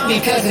bomb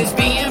because it's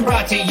being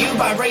brought to you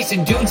by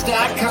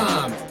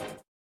RacingDudes.com.